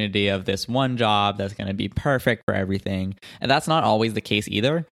opportunity of this one job that's going to be perfect for everything. And that's not always the case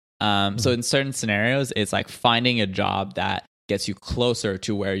either. So in certain scenarios, it's like finding a job that gets you closer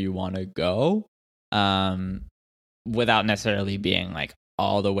to where you want to go, without necessarily being like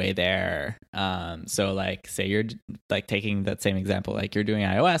all the way there. So like, say you're like taking that same example, like you're doing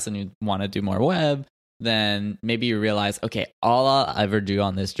iOS and you want to do more web, then maybe you realize, okay, all I'll ever do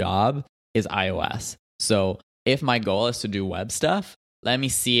on this job is iOS. So if my goal is to do web stuff, let me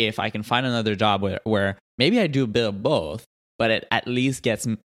see if I can find another job where maybe I do a bit of both, but it at least gets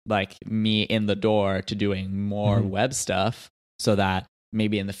like me in the door to doing more web stuff, so that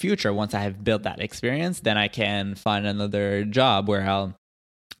maybe in the future, once I have built that experience, then I can find another job where I'll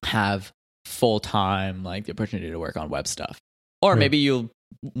have full-time, like the opportunity to work on web stuff. Or maybe you'll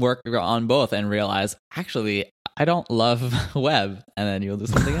work on both and realize, actually, I don't love web, and then you'll do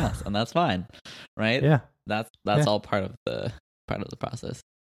something else, and that's fine, right? Yeah, that's all part of the process.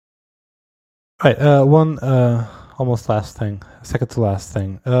 Right. One almost last thing, second to last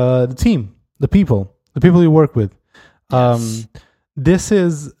thing. The team, the people you work with. Yes. This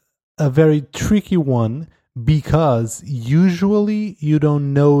is a very tricky one because usually you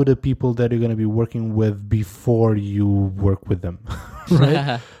don't know the people that you're going to be working with before you work with them,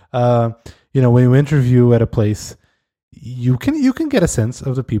 right? When you interview at a place, you can get a sense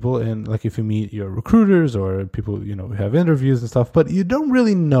of the people, and like if you meet your recruiters or people who have interviews and stuff, but you don't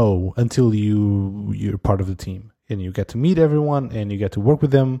really know until you're part of the team and you get to meet everyone and you get to work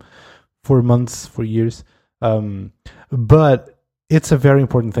with them for months, for years. But it's a very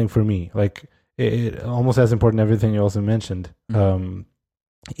important thing for me, like it almost as important everything you also mentioned. And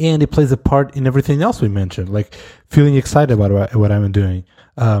it plays a part in everything else we mentioned, like feeling excited about what I'm doing.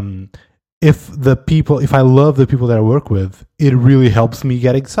 If I love the people that I work with, it really helps me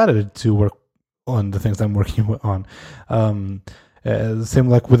get excited to work on the things I'm working on. Same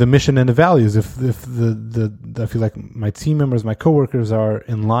like with the mission and the values. If I feel like my team members, my coworkers are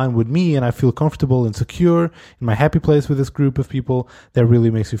in line with me, and I feel comfortable and secure in my happy place with this group of people, that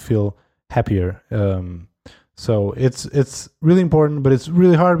really makes you feel happier. So it's really important, but it's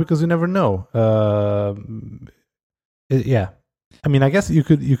really hard because you never know. I mean, I guess you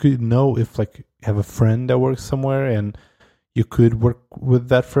could know if like you have a friend that works somewhere and you could work with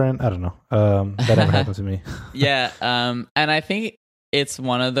that friend. I don't know. That never happened to me. Yeah. And I think it's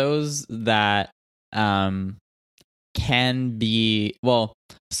one of those that can be, well,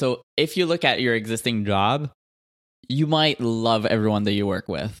 so if you look at your existing job, you might love everyone that you work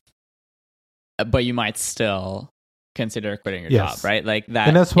with, but you might still consider quitting your job, right? Like that.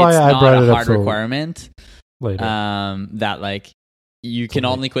 And that's why I brought it up. It's not a hard requirement. Later. That like you can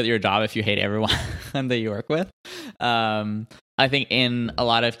only quit your job if you hate everyone that you work with. I think in a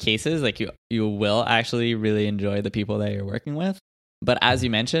lot of cases, like you will actually really enjoy the people that you're working with. But as you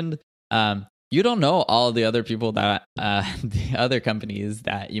mentioned, you don't know all the other people that the other companies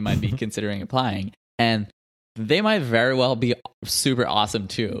that you might be considering applying, and they might very well be super awesome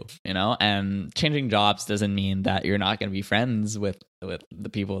too, and changing jobs doesn't mean that you're not going to be friends with the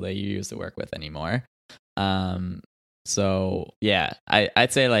people that you used to work with anymore. So yeah,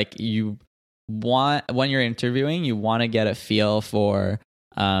 I'd say like when you're interviewing, you want to get a feel for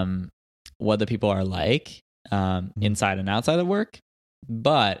what the people are like inside and outside of work,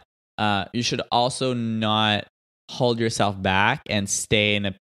 but you should also not hold yourself back and stay in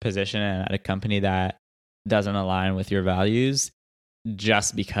a position at a company that doesn't align with your values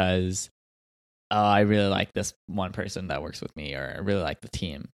just because I really like this one person that works with me, or I really like the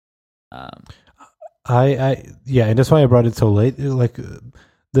team. And that's why I brought it so late. Like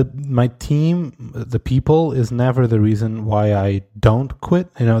my team, the people is never the reason why I don't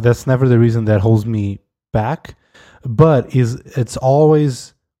quit. That's never the reason that holds me back. But it's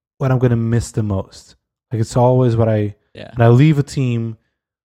always what I'm going to miss the most. Like it's always what when I leave a team,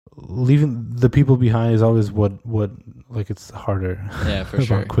 leaving the people behind is always what like it's harder. Yeah, for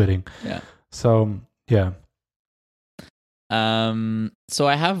sure. Quitting. Yeah. So yeah. So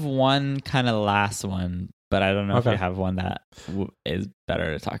I have one kind of last one, but I don't know if you have one that is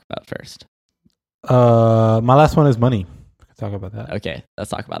better to talk about first. My last one is money. We can talk about that. Okay, let's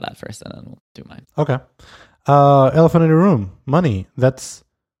talk about that first, and then we'll do mine. Okay. Elephant in the room, money. That's,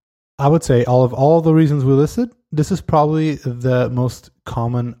 I would say, all the reasons we listed, this is probably the most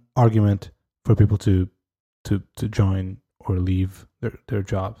common argument for people to join or leave their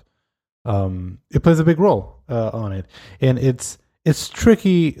jobs. It plays a big role on it, and it's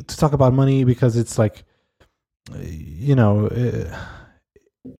tricky to talk about money because it's like,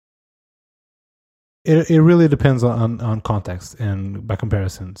 it really depends on context and by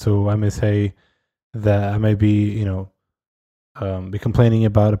comparison. So I may say that I may be be complaining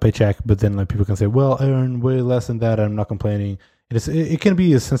about a paycheck, but then like people can say, well, I earn way less than that, I'm not complaining. It can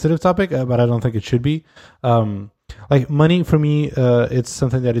be a sensitive topic, but I don't think it should be. Like money for me, it's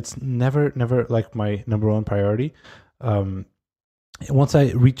something that it's never like my number one priority. Once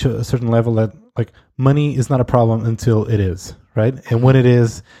I reach a certain level, that like money is not a problem until it is, right? And when it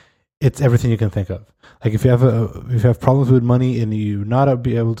is, it's everything you can think of. Like if you have problems with money and you not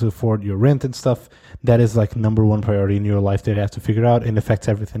be able to afford your rent and stuff, that is like number one priority in your life that you have to figure out, and affects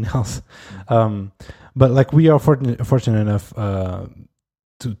everything else. But like we are fortunate enough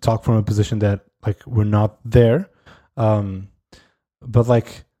to talk from a position that like we're not there. But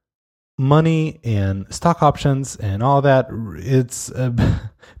like money and stock options and all that, it's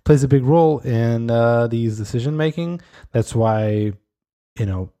plays a big role in these decision making. That's why,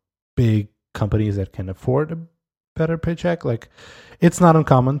 big companies that can afford a better paycheck, like it's not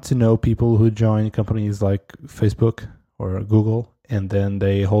uncommon to know people who join companies like Facebook or Google, and then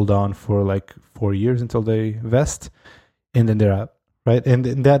they hold on for like 4 years until they vest, and then they're out, right? And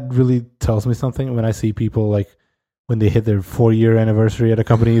that really tells me something when I see people like when they hit their 4-year anniversary at a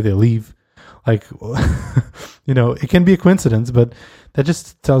company, they leave. Like, it can be a coincidence, but that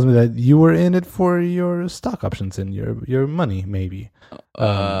just tells me that you were in it for your stock options and your money, maybe.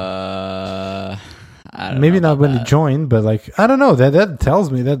 I don't maybe know not when you join, but like I don't know. That tells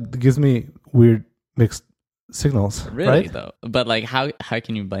me, that gives me weird mixed signals. Really, right? though. But like, how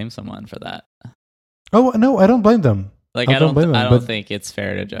can you blame someone for that? Oh no, I don't blame them. Like I don't think it's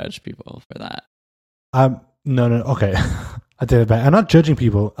fair to judge people for that. No, okay. I take it back. I'm not judging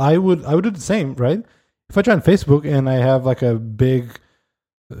people. I would do the same, right? If I join Facebook and I have like a big,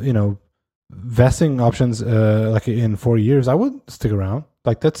 vesting options, like in 4 years, I would stick around.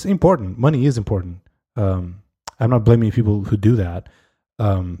 Like that's important. Money is important. I'm not blaming people who do that.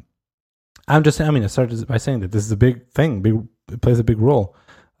 I started by saying that this is a big thing. It plays a big role.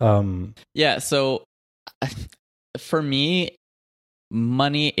 Yeah. So for me,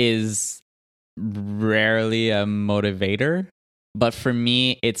 money is rarely a motivator, but for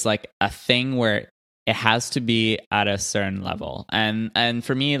me it's like a thing where it has to be at a certain level, and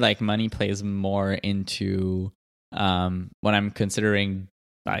for me, like, money plays more into when I'm considering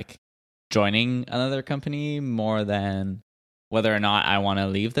like joining another company more than whether or not I want to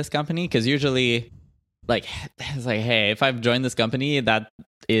leave this company, because usually like it's like, hey, if I've joined this company, that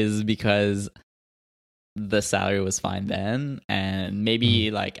is because the salary was fine then, and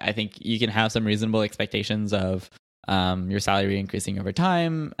maybe like I think you can have some reasonable expectations of your salary increasing over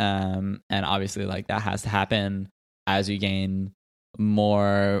time, and obviously like that has to happen as you gain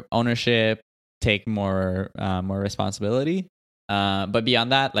more ownership, take more responsibility, but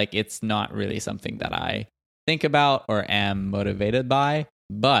beyond that, like it's not really something that I think about or am motivated by.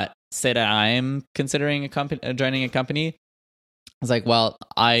 But say that I'm considering joining a company, it's like, well,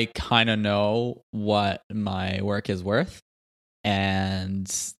 I kind of know what my work is worth, and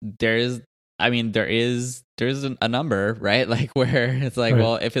there is a number, right? Like where it's like, right.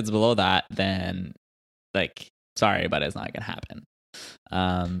 Well, if it's below that, then like, sorry, but it's not gonna happen.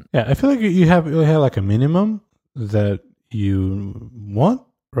 Yeah, I feel like you have like a minimum that you want,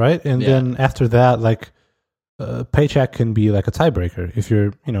 right? And then after that, like paycheck can be like a tiebreaker if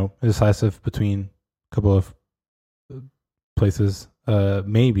you're indecisive between a couple of places.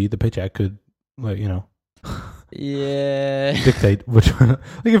 Maybe the paycheck could dictate which one.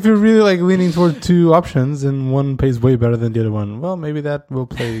 Like if you're really like leaning toward two options and one pays way better than the other one, well, maybe that will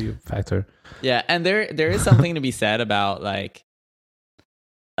play a factor. Yeah, and there is something to be said about like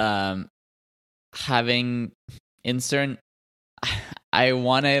having in certain, I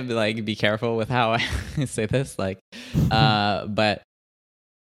want to like be careful with how I say this, like but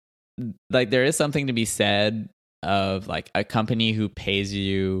like there is something to be said of like a company who pays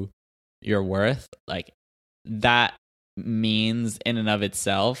you your worth. Like that means in and of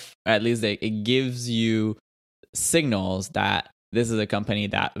itself, or at least it gives you signals that this is a company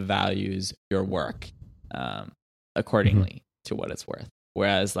that values your work accordingly to what it's worth.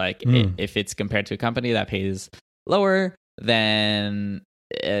 Whereas like if it's compared to a company that pays lower, then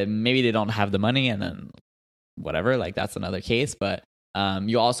maybe they don't have the money, and then whatever, like that's another case. But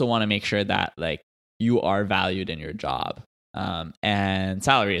you also want to make sure that like you are valued in your job, and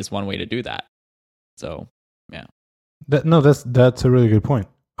salary is one way to do that. So yeah, that's a really good point.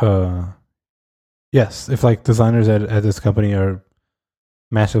 Yes, if like designers at this company are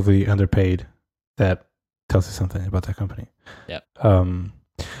massively underpaid, that tells you something about that company. Yeah.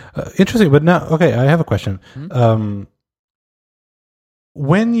 Interesting. But now, okay, I have a question.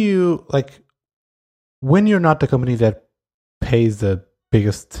 When you're not the company that pays the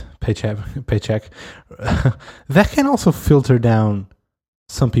biggest paycheck, that can also filter down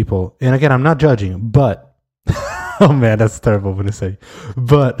some people. And again, I'm not judging, but oh man, that's terrible when to say.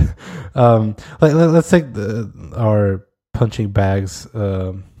 But let's take our punching bags,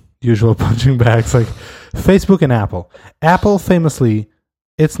 usual punching bags, like Facebook and Apple. Apple famously,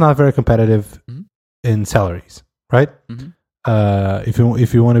 it's not very competitive in salaries, right?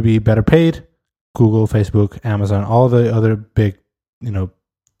 If you want to be better paid, Google, Facebook, Amazon, all the other big,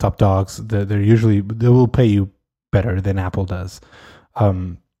 top dogs, they will pay you better than Apple does.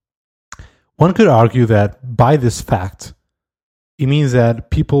 One could argue that by this fact, it means that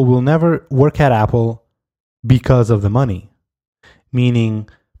people will never work at Apple because of the money. Meaning,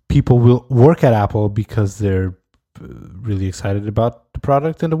 people will work at Apple because they're really excited about the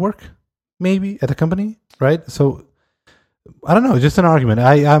product and the work, maybe, at the company, right? So, I don't know, just an argument.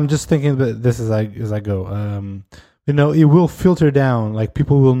 I'm just thinking that this as I go. It will filter down. Like,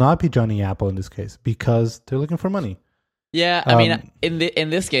 people will not be joining Apple in this case because they're looking for money. Yeah, I mean, in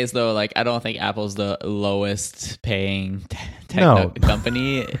this case though, like I don't think Apple's the lowest paying tech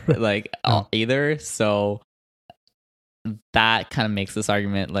company, either. So that kind of makes this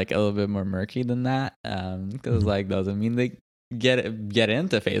argument like a little bit more murky than that, because like doesn't mean they get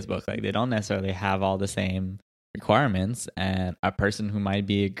into Facebook. Like they don't necessarily have all the same requirements, and a person who might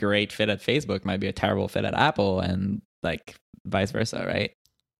be a great fit at Facebook might be a terrible fit at Apple, and like vice versa, right?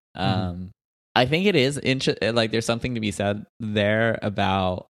 I think it is like there's something to be said there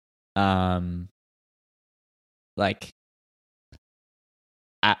about like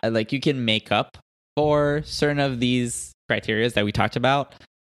you can make up for certain of these criteria that we talked about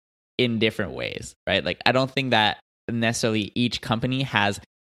in different ways, right? Like I don't think that necessarily each company has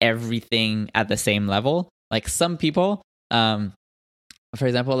everything at the same level. Like some people, for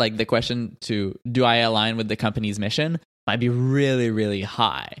example, like the question to do I align with the company's mission might be really, really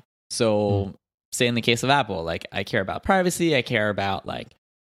high. So say in the case of Apple, like I care about privacy, I care about like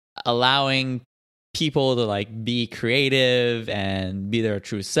allowing people to like be creative and be their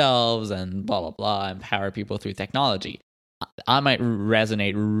true selves and blah, blah, blah, empower people through technology. I might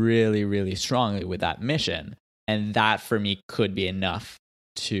resonate really, really strongly with that mission. And that for me could be enough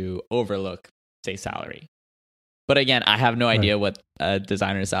to overlook, say, salary. But again, I have no idea what a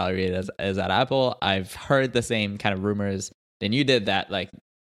designer's salary is at Apple. I've heard the same kind of rumors than you did that like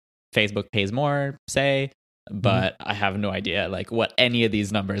Facebook pays more, say, but I have no idea like what any of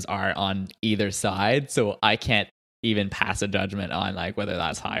these numbers are on either side. So I can't even pass a judgment on like whether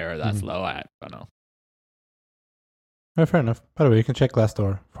that's high or that's low. I don't know. All right, fair enough. By the way, you can check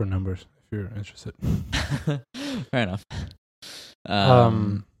Glassdoor for numbers if you're interested. Fair enough. All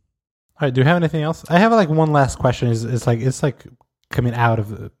right, do you have anything else? I have like one last question. It's like coming out of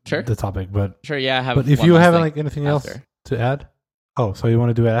the topic, but sure, yeah. I have. But if you have like anything else to add. Oh, so you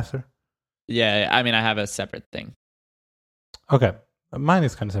want to do it after? Yeah, I mean, I have a separate thing. Okay. Mine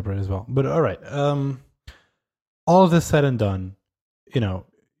is kind of separate as well. But all right. All of this said and done,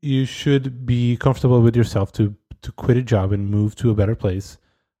 you should be comfortable with yourself to quit a job and move to a better place.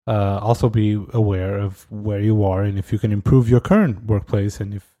 Also be aware of where you are and if you can improve your current workplace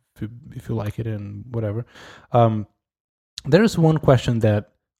and if you like it and whatever. There is one question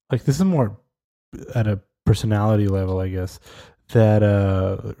that, like, this is more at a personality level, I guess,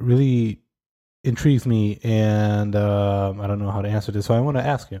 that really intrigues me, and I don't know how to answer this, so I want to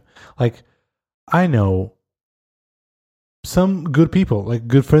ask you. Like, I know some good people, like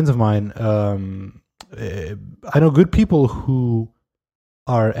good friends of mine. I know good people who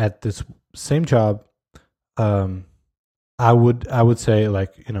are at this same job. I would say,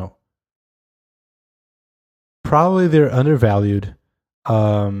 like, probably they're undervalued.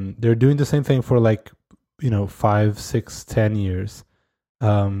 They're doing the same thing for like 5, 6, 10 years.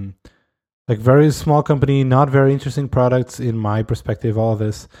 Like very small company, not very interesting products in my perspective, all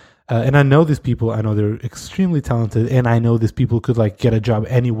this. And I know these people, I know they're extremely talented, and I know these people could like get a job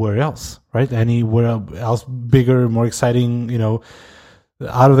anywhere else, right? Anywhere else, bigger, more exciting,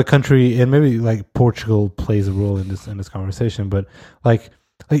 out of the country, and maybe like Portugal plays a role in this conversation, but like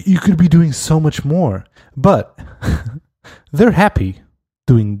you could be doing so much more, but they're happy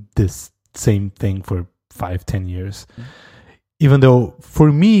doing this same thing for 5-10 years. Even though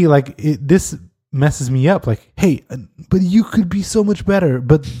for me, like this messes me up. Like, hey, but you could be so much better.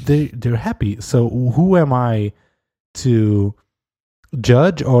 But they're happy. So who am I to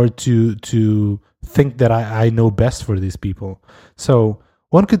judge or to think that I know best for these people? So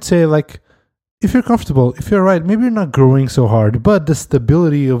one could say, like, if you're comfortable, if you're right, maybe you're not growing so hard, but the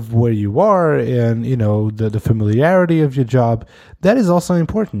stability of where you are and, the familiarity of your job, that is also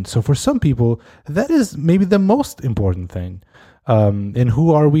important. So for some people, that is maybe the most important thing. And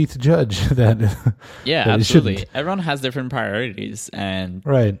who are we to judge that? Yeah, that absolutely. Everyone has different priorities, and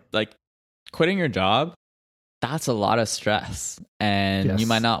like quitting your job, that's a lot of stress, and you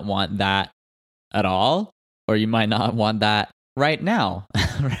might not want that at all, or you might not want that right now,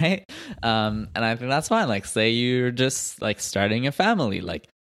 right? And I think that's fine. Like, say you're just like starting a family. Like,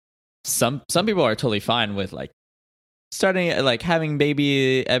 some people are totally fine with like starting, like having a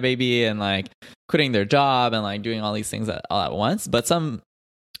baby, and like quitting their job and like doing all these things all at once. But some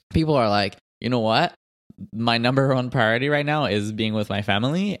people are like, you know what? My number one priority right now is being with my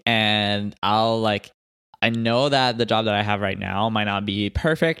family, and I know that the job that I have right now might not be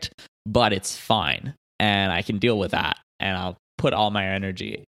perfect, but it's fine, and I can deal with that, and I'll put all my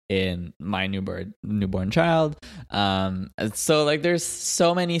energy in my newborn child. So like there's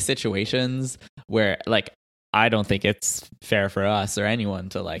so many situations where like I don't think it's fair for us or anyone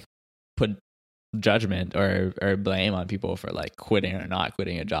to like put judgment or blame on people for like quitting or not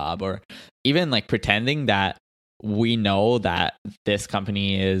quitting a job, or even like pretending that we know that this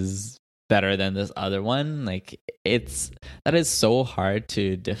company is better than this other one. Like that is so hard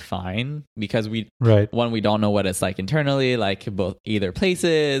to define, because we don't know what it's like internally, like both either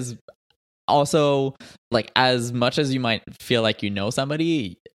places. Also, like as much as you might feel like you know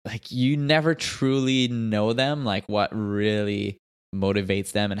somebody, like you never truly know them, like what really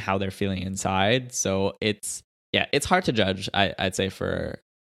motivates them and how they're feeling inside. So it's hard to judge, I'd say,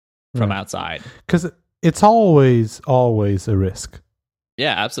 from outside, because it's always a risk.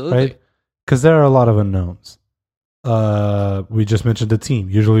 Yeah, absolutely. Right? Because there are a lot of unknowns. We just mentioned the team.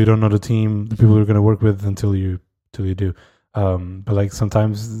 Usually you don't know the team, the people you're going to work with until you do. But like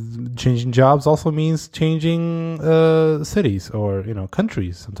sometimes changing jobs also means changing cities, or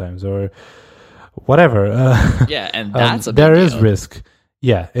countries sometimes, or whatever. Yeah, and that's a big there deal. is risk.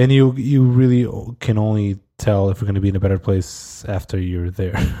 Yeah, and you really can only tell if you're going to be in a better place after you're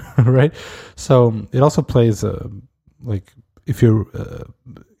there, right? So it also plays like if you're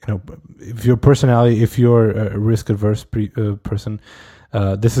if your personality, if you're a risk adverse person,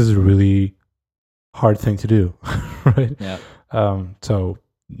 this is a really hard thing to do, right? Yeah. So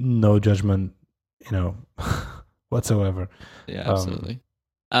no judgment, whatsoever. Yeah, absolutely.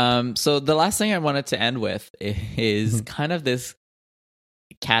 So the last thing I wanted to end with is kind of this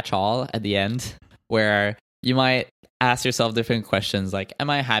catch-all at the end, where you might ask yourself different questions like, am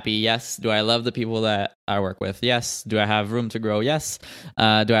I happy? Yes. Do I love the people that I work with? Yes. Do I have room to grow? Yes. Do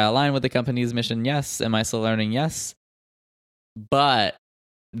I align with the company's mission? Yes. Am I still learning? Yes. But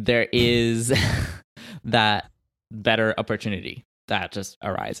there is that better opportunity that just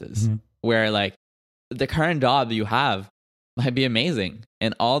arises, where like the current job you have might be amazing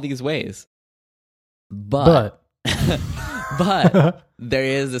in all these ways, but there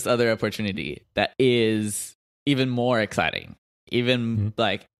is this other opportunity that is even more exciting, even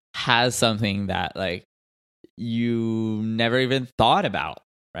like has something that like you never even thought about,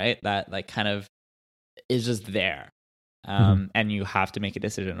 right? That like kind of is just there. And you have to make a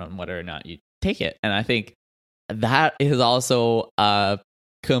decision on whether or not you take it. And I think that is also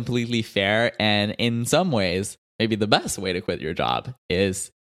completely fair, and in some ways maybe the best way to quit your job is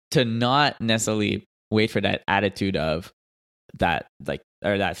to not necessarily wait for that attitude of that, like,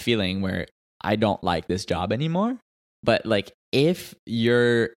 or that feeling where I don't like this job anymore. But like if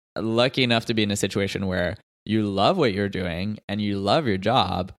you're lucky enough to be in a situation where you love what you're doing and you love your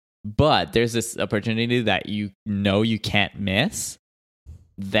job, but there's this opportunity that you can't miss,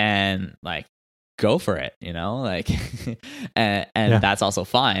 then like go for it, like and that's also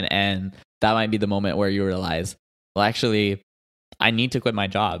fine. And that might be the moment where you realize, well, actually I need to quit my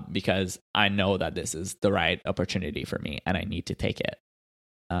job because I know that this is the right opportunity for me and I need to take it.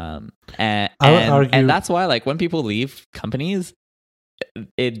 And that's why, like, when people leave companies,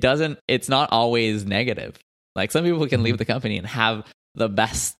 it's not always negative. Like, some people can leave the company and have the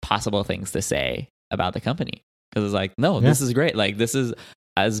best possible things to say about the company, because it's like, no, this is great. Like, this is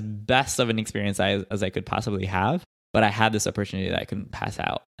as best of an experience as I could possibly have, but I had this opportunity that I couldn't pass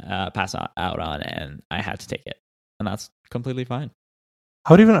out on, and I had to take it, and that's completely fine.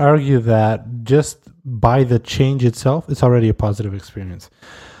 I would even argue that just by the change itself, it's already a positive experience.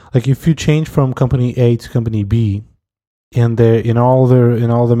 Like, if you change from company A to company B, and in all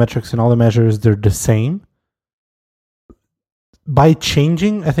the metrics and all the measures, they're the same. By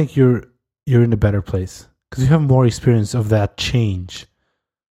changing, I think you're in a better place because you have more experience of that change.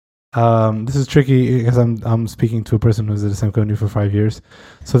 This is tricky because I'm speaking to a person who's at the same company for 5 years.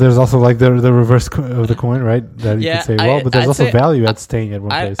 So there's also like the reverse of the coin, right? That you could say, but there's also value at staying at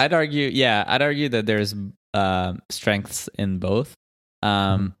one place. I'd argue that there's strengths in both.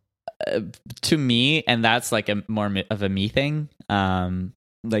 to me, and that's like a more of a me thing,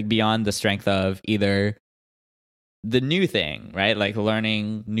 like beyond the strength of either the new thing, right? Like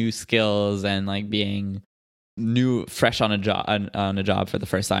learning new skills and like being fresh on a job for the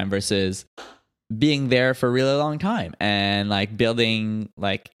first time versus being there for a really long time and like building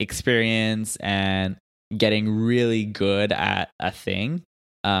like experience and getting really good at a thing.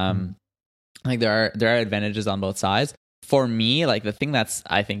 Like there are advantages on both sides. For me, like the thing that's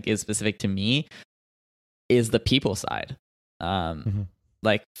I think is specific to me is the people side.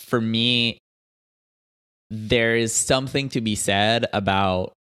 Like for me, there is something to be said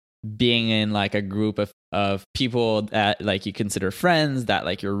about being in like a group of people that like you consider friends that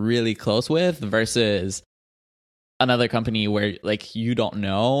like you're really close with versus another company where like you don't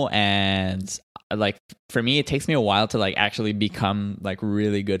know. And like for me, it takes me a while to like actually become like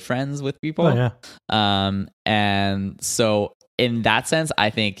really good friends with people. And so in that sense, I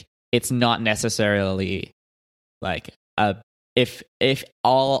think it's not necessarily like if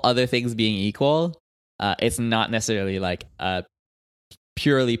all other things being equal, it's not necessarily like a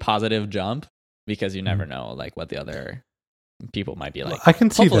purely positive jump because you never know like what the other people might be like. I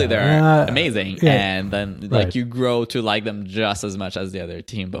can see hopefully that. They're amazing, and then like you grow to like them just as much as the other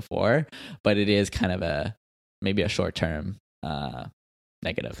team before. But it is kind of maybe a short term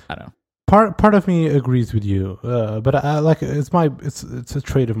negative. I don't know. Part of me agrees with you, but I like it's a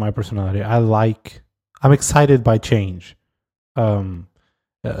trait of my personality. I'm excited by change.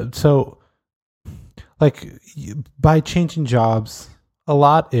 So like by changing jobs a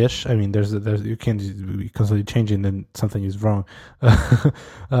lot ish. I mean, there's you can't be constantly changing, then something is wrong.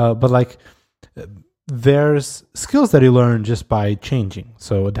 But like there's skills that you learn just by changing.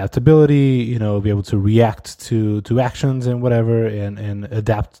 So adaptability, be able to react to actions and whatever, and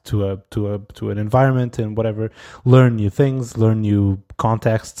adapt to an environment and whatever. Learn new things, learn new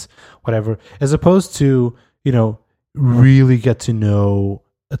contexts, whatever. As opposed to really get to know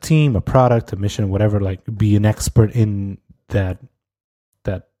a team, a product, a mission, whatever. Like be an expert in that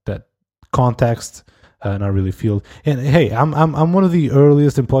context. Not really field. And hey, I'm one of the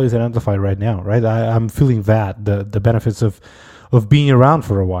earliest employees at Amplify right now, right? I'm feeling that the benefits of being around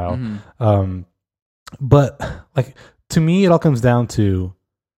for a while. But like to me, it all comes down to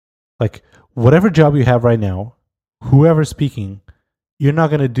like whatever job you have right now, whoever's speaking, you're not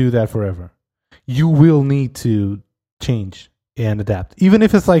going to do that forever. You will need to change and adapt, even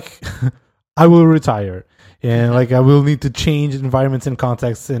if it's like I will retire. And like I will need to change environments and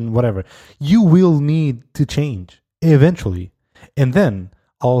contexts and whatever. You will need to change eventually. And then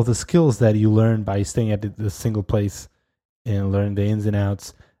all the skills that you learn by staying at the single place and learning the ins and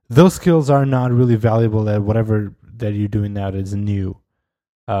outs, those skills are not really valuable at whatever that you're doing now that is new.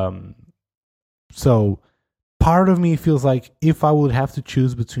 So part of me feels like if I would have to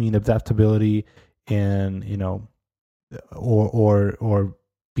choose between adaptability and, or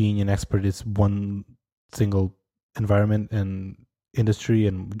being an expert is one single environment and industry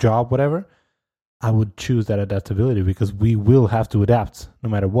and job, whatever, I would choose that adaptability because we will have to adapt no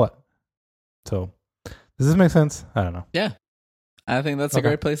matter what. So, does this make sense? I don't know. Yeah. I think that's a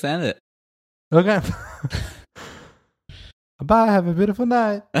great place to end it. Okay. Bye. Have a beautiful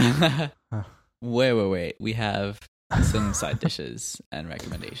night. Wait. We have some side dishes and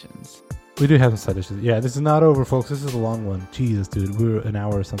recommendations. We do have some side dishes. Yeah, this is not over, folks. This is a long one. Jesus, dude. We're an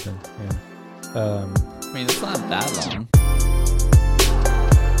hour or something. Yeah. I mean, it's not that long.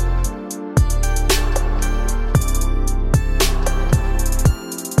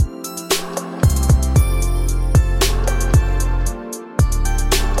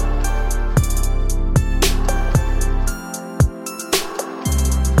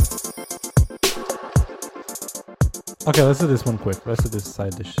 Okay, let's do this one quick. Let's do this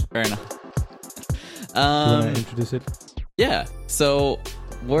side dish. Fair enough. Do you want to introduce it? Yeah. So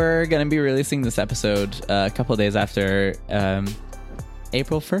we're going to be releasing this episode a couple of days after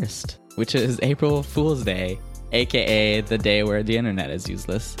April 1st, which is April Fool's Day, aka the day where the internet is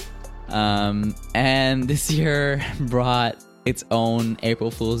useless. And this year brought its own April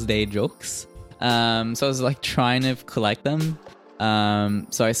Fool's Day jokes. So I was like trying to collect them.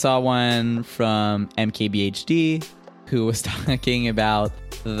 So I saw one from MKBHD, who was talking about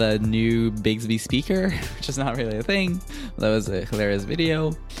the new Bigsby speaker, which is not really a thing. That was a hilarious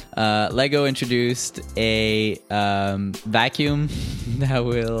video. Lego introduced a vacuum that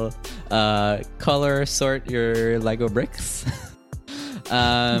will color sort your Lego bricks.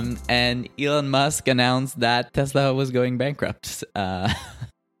 And Elon Musk announced that Tesla was going bankrupt.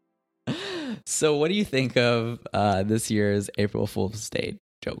 So what do you think of this year's April Fool's Day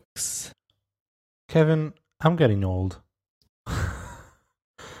jokes? Kevin, I'm getting old.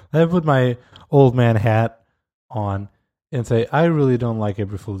 Let me put my old man hat on and say I really don't like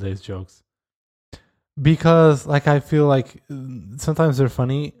April Fool's Day jokes because, like, I feel like sometimes they're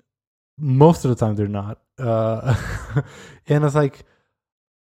funny, most of the time they're not, and it's like.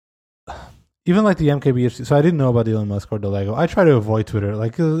 Even like the MKBHD, so I didn't know about Elon Musk or the Lego. I try to avoid Twitter.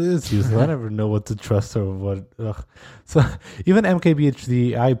 Like, it's useless. I never know what to trust or what. Ugh. So even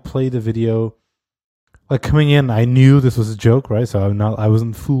MKBHD, I played the video. Like, coming in, I knew this was a joke, right? So I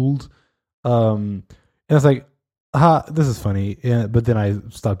wasn't fooled. And it's like, this is funny. Yeah, but then I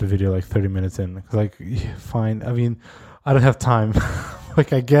stopped the video like 30 minutes in. Like, yeah, fine. I mean, I don't have time.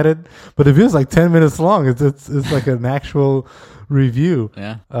 Like, I get it, but the video's like 10 minutes long. It's like an actual review.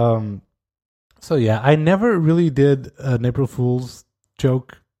 Yeah. So yeah, I never really did an April Fool's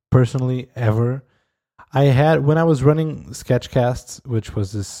joke personally ever. I had when I was running Sketchcasts, which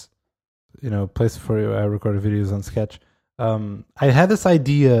was this, place for I recorded videos on Sketch. I had this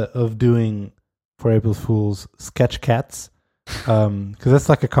idea of doing for April Fool's Sketchcats, because that's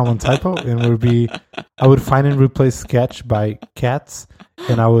like a common typo, and I would find and replace sketch by cats,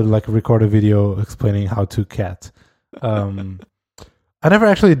 and I would like record a video explaining how to cat. I never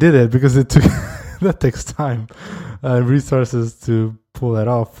actually did it because that takes time and resources to pull that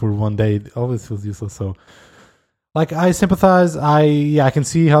off for one day. It always feels useless. So, like, I sympathize. I can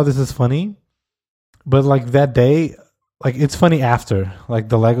see how this is funny, but like that day, like it's funny after. Like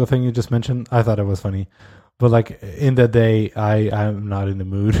the Lego thing you just mentioned, I thought it was funny, but like in that day, I'm not in the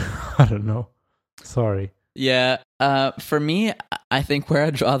mood. I don't know. Sorry. Yeah. For me, I think where I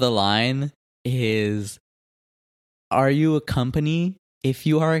draw the line is: are you a company? If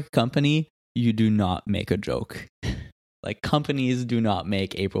you are a company, you do not make a joke. Like, companies do not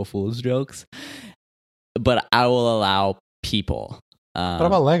make April Fool's jokes, but I will allow people. What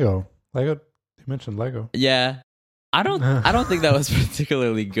about Lego? You mentioned Lego. Yeah. I don't think that was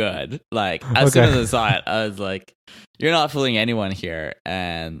particularly good. Like, as soon as I saw it, I was like, you're not fooling anyone here.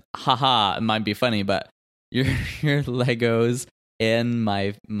 And haha, it might be funny, but your Legos in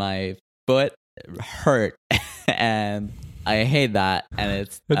my foot hurt. And I hate that, and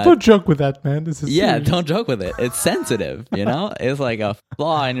it's don't joke with that, man. This is serious. Don't joke with it. It's sensitive, It's like a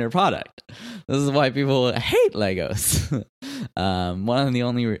flaw in your product. This is why people hate Legos. One of the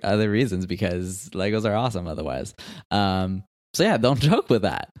only other reasons, because Legos are awesome otherwise. So yeah, don't joke with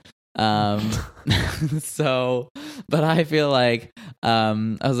that. But I feel like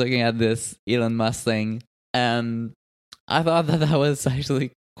I was looking at this Elon Musk thing, and I thought that was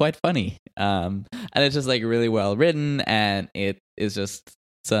actually quite funny. And it's just like really well written, and it is just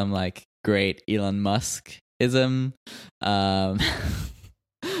some like great Elon Musk-ism.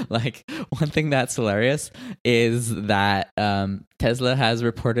 Like, one thing that's hilarious is that Tesla has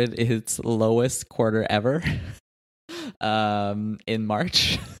reported its lowest quarter ever in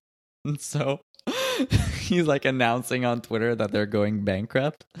March. And so he's like announcing on Twitter that they're going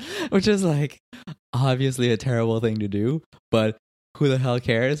bankrupt, which is like obviously a terrible thing to do, but who the hell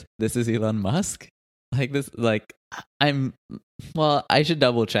cares? This is Elon Musk. Like this, like I should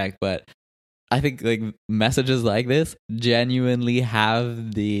double check, but I think like messages like this genuinely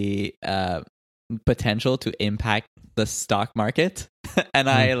have the potential to impact the stock market, and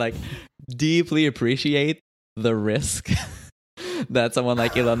I like deeply appreciate the risk that someone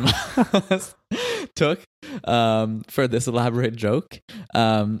like Elon Musk took for this elaborate joke.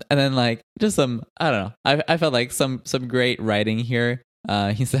 And then like just some, I don't know, I felt like some great writing here.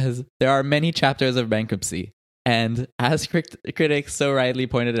 He says, there are many chapters of bankruptcy, and as critics so rightly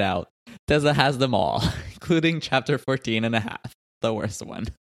pointed out, Tesla has them all, including chapter 14 and a half, the worst one.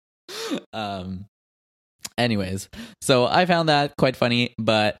 Anyways, so I found that quite funny,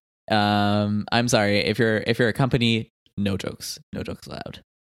 but I'm sorry, if you're a company, no jokes allowed.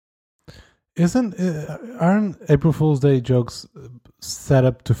 Aren't April Fool's Day jokes set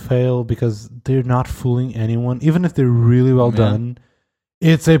up to fail because they're not fooling anyone, even if they're really well done?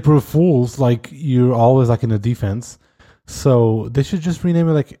 It's April Fool's, like you're always like in the defense. So they should just rename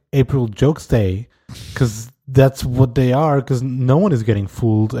it like April Jokes Day, because that's what they are. Because no one is getting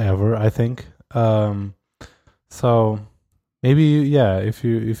fooled ever, I think. So maybe if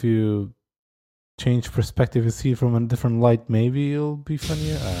you change perspective and see it from a different light, maybe it'll be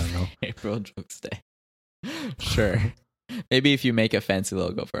funnier. I don't know. April Jokes Day. Sure. Maybe if you make a fancy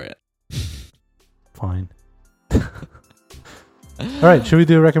logo for it. Fine. All right, should we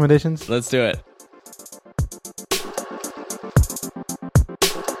do recommendations? Let's do it.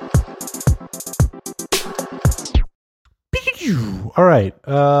 All right.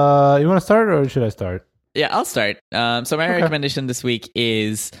 You want to start or should I start? Yeah, I'll start. So my recommendation this week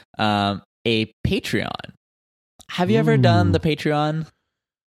is a Patreon. Have you ever done the Patreon?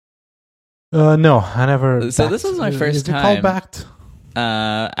 No, I never. So this was my first time. Is it called backed?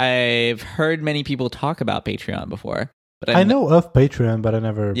 I've heard many people talk about Patreon before, but I know of Patreon, but I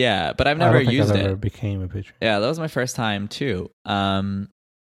never. Yeah, but I've never used it. Ever became a Patreon. Yeah, that was my first time too. And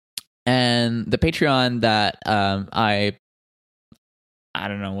the Patreon that I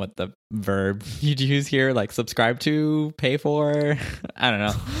don't know what the verb you'd use here, like subscribe to, pay for, I don't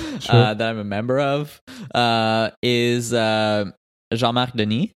know, Sure. that I'm a member of, is Jean-Marc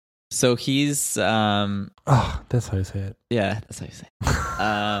Denis. So he's... that's how you say it. Yeah, that's how you say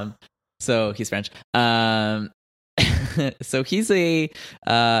it. So he's French. So he's a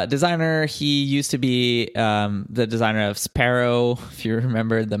designer. He used to be the designer of Sparrow, if you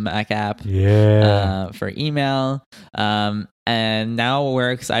remember the Mac app. Yeah. For email. And now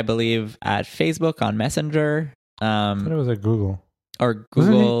works, I believe, at Facebook on Messenger. I thought it was at Google. Or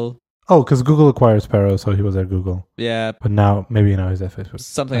Google. Oh, because Google acquired Sparrow, so he was at Google. Yeah. But now he's at Facebook.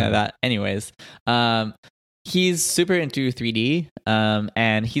 Something like that. Anyways, he's super into 3D,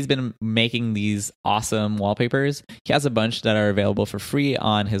 and he's been making these awesome wallpapers. He has a bunch that are available for free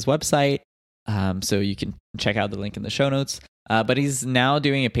on his website, so you can check out the link in the show notes. But he's now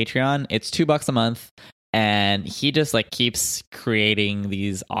doing a Patreon. It's $2 a month, and he just like keeps creating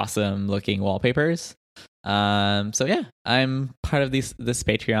these awesome looking wallpapers. So yeah, I'm part of this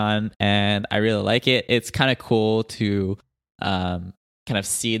Patreon, and I really like it. It's kind of cool to kind of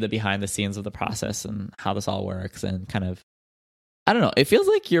see the behind the scenes of the process and how this all works, and kind of, I don't know, it feels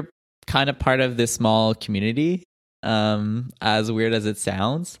like you're kind of part of this small community, as weird as it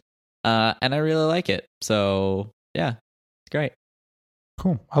sounds, and I really like it. So yeah, it's great.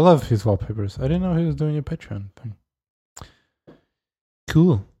 Cool. I love his wallpapers. I didn't know he was doing a Patreon thing.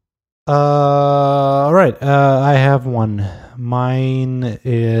 Cool. All right. I have one. Mine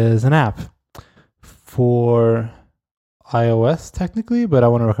is an app for iOS technically, but I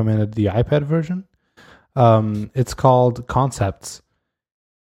want to recommend the iPad version. It's called Concepts.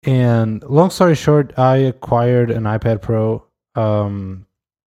 And long story short, I acquired an iPad Pro, and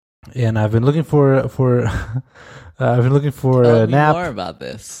I've been looking for Tell an me app. more about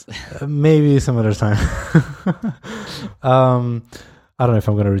this. Maybe some other time. I don't know if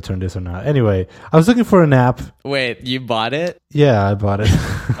I'm going to return this or not. Anyway, I was looking for an app. Wait, you bought it? Yeah, I bought it.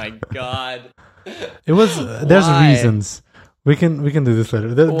 My God. It was. There's Why? reasons. We can do this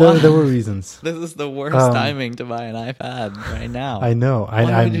later. There were reasons. This is the worst timing to buy an iPad right now. I know.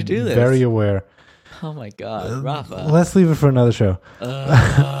 Why would you do this? Very aware. Oh my God, Rafa. Let's leave it for another show.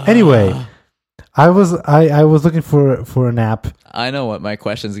 Anyway, I was looking for an app. I know what my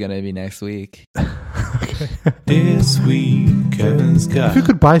question's gonna be next week. Okay. This week, Kevin's got. If you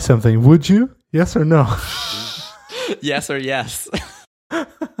could buy something, would you? Yes or no? Yes or yes.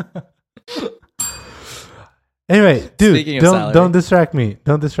 Anyway, dude, Speaking of salary. don't distract me.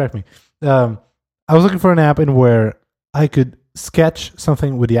 Don't distract me. I was looking for an app in where I could sketch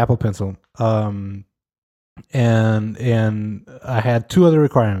something with the Apple Pencil. And I had two other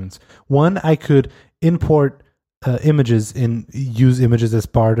requirements. One, I could import images and use images as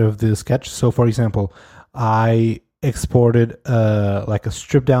part of the sketch. So, for example, I exported like a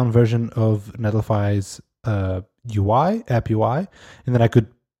stripped down version of Netlify's UI, app UI, and then I could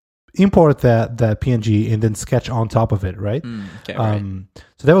import that PNG and then sketch on top of it, right? Okay, right.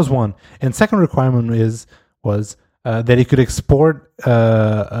 So that was one. And second requirement was that it could export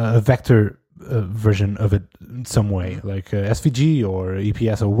a vector version of it in some way, like SVG or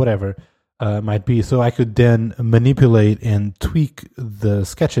EPS or whatever might be. So I could then manipulate and tweak the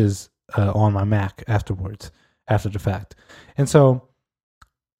sketches on my Mac afterwards, after the fact. And so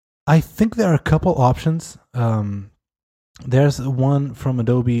I think there are a couple options. There's one from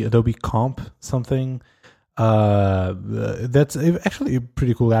Adobe Comp something. That's actually a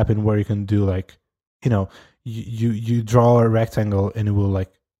pretty cool app in where you can do like, you draw a rectangle and it will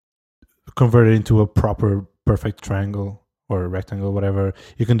like convert it into a proper perfect triangle or rectangle, whatever.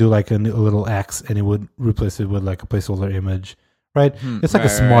 You can do like a little X and it would replace it with like a placeholder image, right? It's like a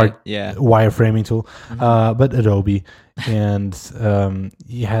smart wireframing tool, but Adobe. And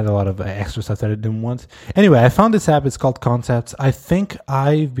you had a lot of extra stuff that I didn't want. Anyway, I found this app. It's called Concepts. I think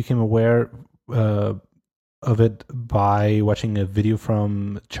I became aware of it by watching a video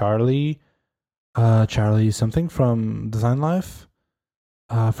from Charlie something from Design Life.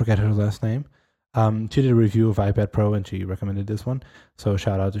 I forget her last name. She did a review of iPad Pro and she recommended this one. So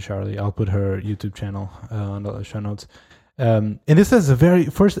shout out to Charlie. I'll put her YouTube channel on the show notes. And this is a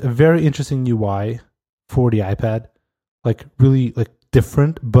very interesting UI for the iPad. Like really like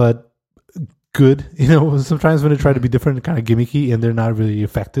different, but good. Sometimes when they try to be different, they're kind of gimmicky and they're not really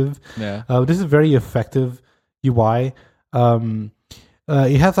effective. Yeah. This is a very effective UI.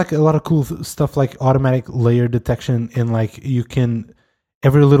 it has like a lot of cool stuff like automatic layer detection, and like you can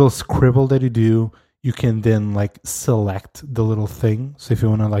every little scribble that you do, you can then like select the little thing. So if you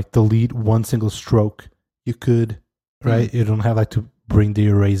want to like delete one single stroke, you could, right? You don't have like to bring the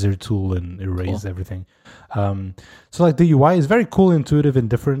eraser tool and erase everything. So like the UI is very cool, intuitive, and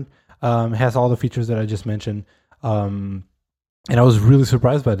different. It has all the features that I just mentioned. And I was really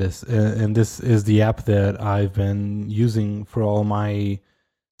surprised by this. And this is the app that I've been using for all my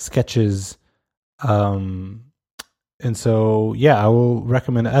sketches. And so, yeah, I will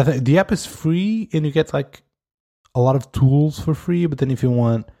recommend it. I think the app is free, and you get like a lot of tools for free. But then if you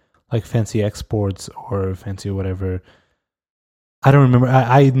want like fancy exports or fancy whatever, I don't remember.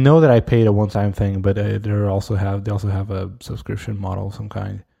 I know that I paid a one-time thing, but they also have a subscription model of some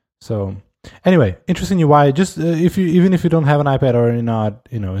kind. So anyway, interesting UI. Just even if you don't have an iPad or you're not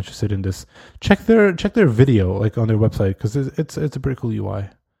interested in this, check their video like on their website, because it's a pretty cool UI.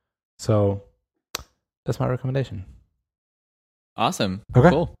 So that's my recommendation. Awesome. Okay.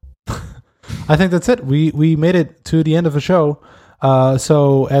 Cool. I think that's it. We made it to the end of the show.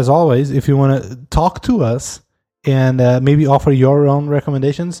 So as always, if you want to talk to us and maybe offer your own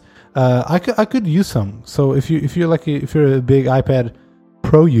recommendations, I could use some. So if you're a big iPad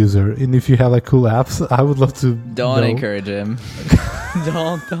Pro user, and if you have like cool apps, I would love to. Don't encourage him.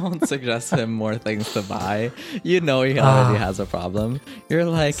 don't suggest him more things to buy. You know he already has a problem. You're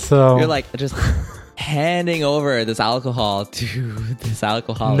like just handing over this alcohol to this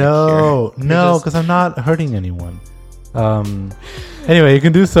alcoholic. No, because I'm not hurting anyone. Anyway, you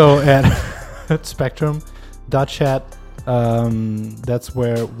can do so at spectrum.chat. That's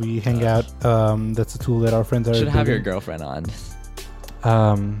where we hang out. That's a tool that our friends are. Should have your girlfriend on.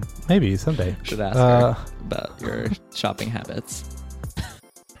 Maybe someday. Should ask her about your shopping habits.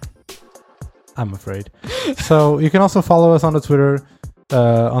 I'm afraid. So you can also follow us on the Twitter.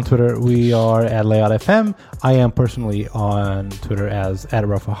 On Twitter, we are at LayoutFM. I am personally on Twitter as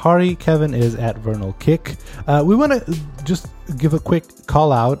 @Rafahari. Kevin is @VernalKick. We want to just give a quick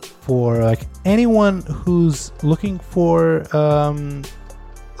call out for like anyone who's looking for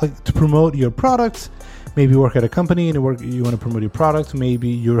like to promote your products. Maybe work at a company and you want to promote your product. Maybe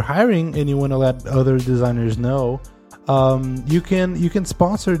you're hiring and you want to let other designers know. You can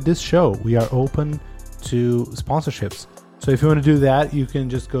sponsor this show. We are open to sponsorships. So if you want to do that, you can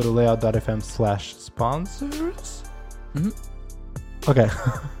just go to layout.fm/sponsors. Mm-hmm. Okay.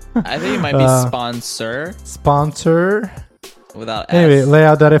 I think it might be sponsor without S. Anyway,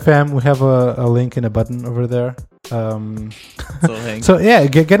 layout.fm. We have a link and a button over there. So yeah,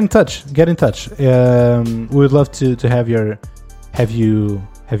 get in touch. Get in touch. We would love to have your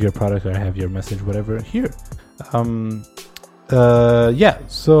product or have your message, whatever, here. Yeah,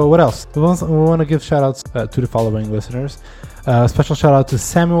 so what else? We want to give shout outs to the following listeners. Special shout out to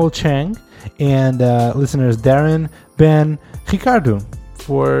Samuel Chang and listeners Darren, Ben, Ricardo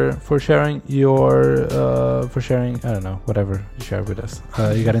for sharing I don't know, whatever you share with us.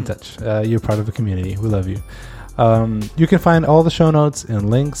 You got in touch. You're part of the community. We love you. You can find all the show notes and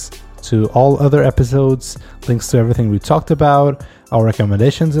links to all other episodes, links to everything we talked about, our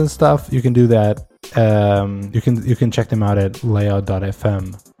recommendations and stuff. You can do that. You can check them out at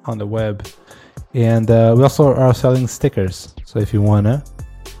layout.fm on the web. And we also are selling stickers. So if you want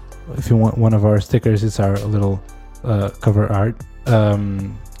one of our stickers, it's our little cover art.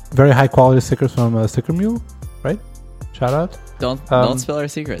 Very high quality stickers from Sticker Mule, right? Shout out. Don't spill our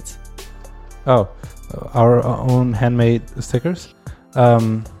secrets. Oh, our own handmade stickers.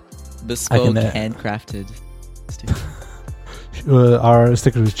 Bespoke, handcrafted stickers. Our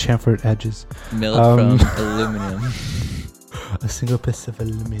stickers with chamfered edges. Milled from aluminum. A single piece of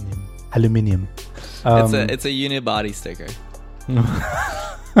aluminium. It's a unibody sticker.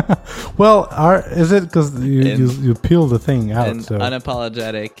 Well, is it because you peel the thing out? An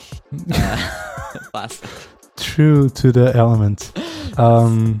unapologetic plastic. True to the element,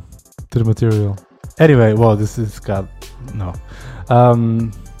 to the material. Anyway, well, this has got no.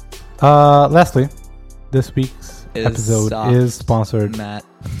 Lastly, this week's episode is sponsored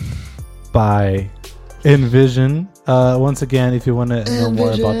by Envision. Once again, if you want to know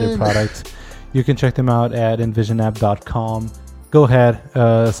more about their product, you can check them out at envisionapp.com. Go ahead,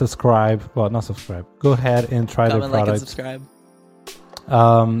 subscribe. Well, not subscribe. Go ahead and try their product. Like and subscribe.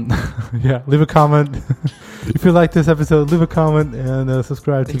 Yeah, leave a comment. If you like this episode, leave a comment and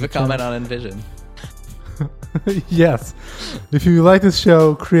subscribe to the channel. Leave a comment on Envision. Yes. If you like this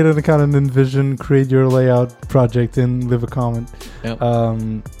show, create an account on Envision, create your layout project, and leave a comment. Yep.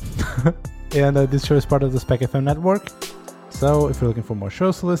 And this show is part of the Spec FM network. So if you're looking for more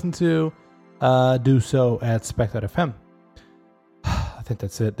shows to listen to, do so at spec.fm. I think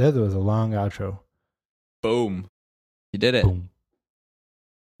that's it. That was a long outro. Boom. You did it. Boom.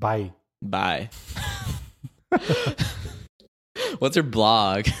 Bye. Bye. What's your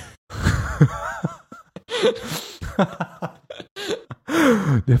blog? Do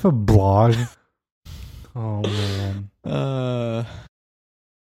you have a blog? Oh man.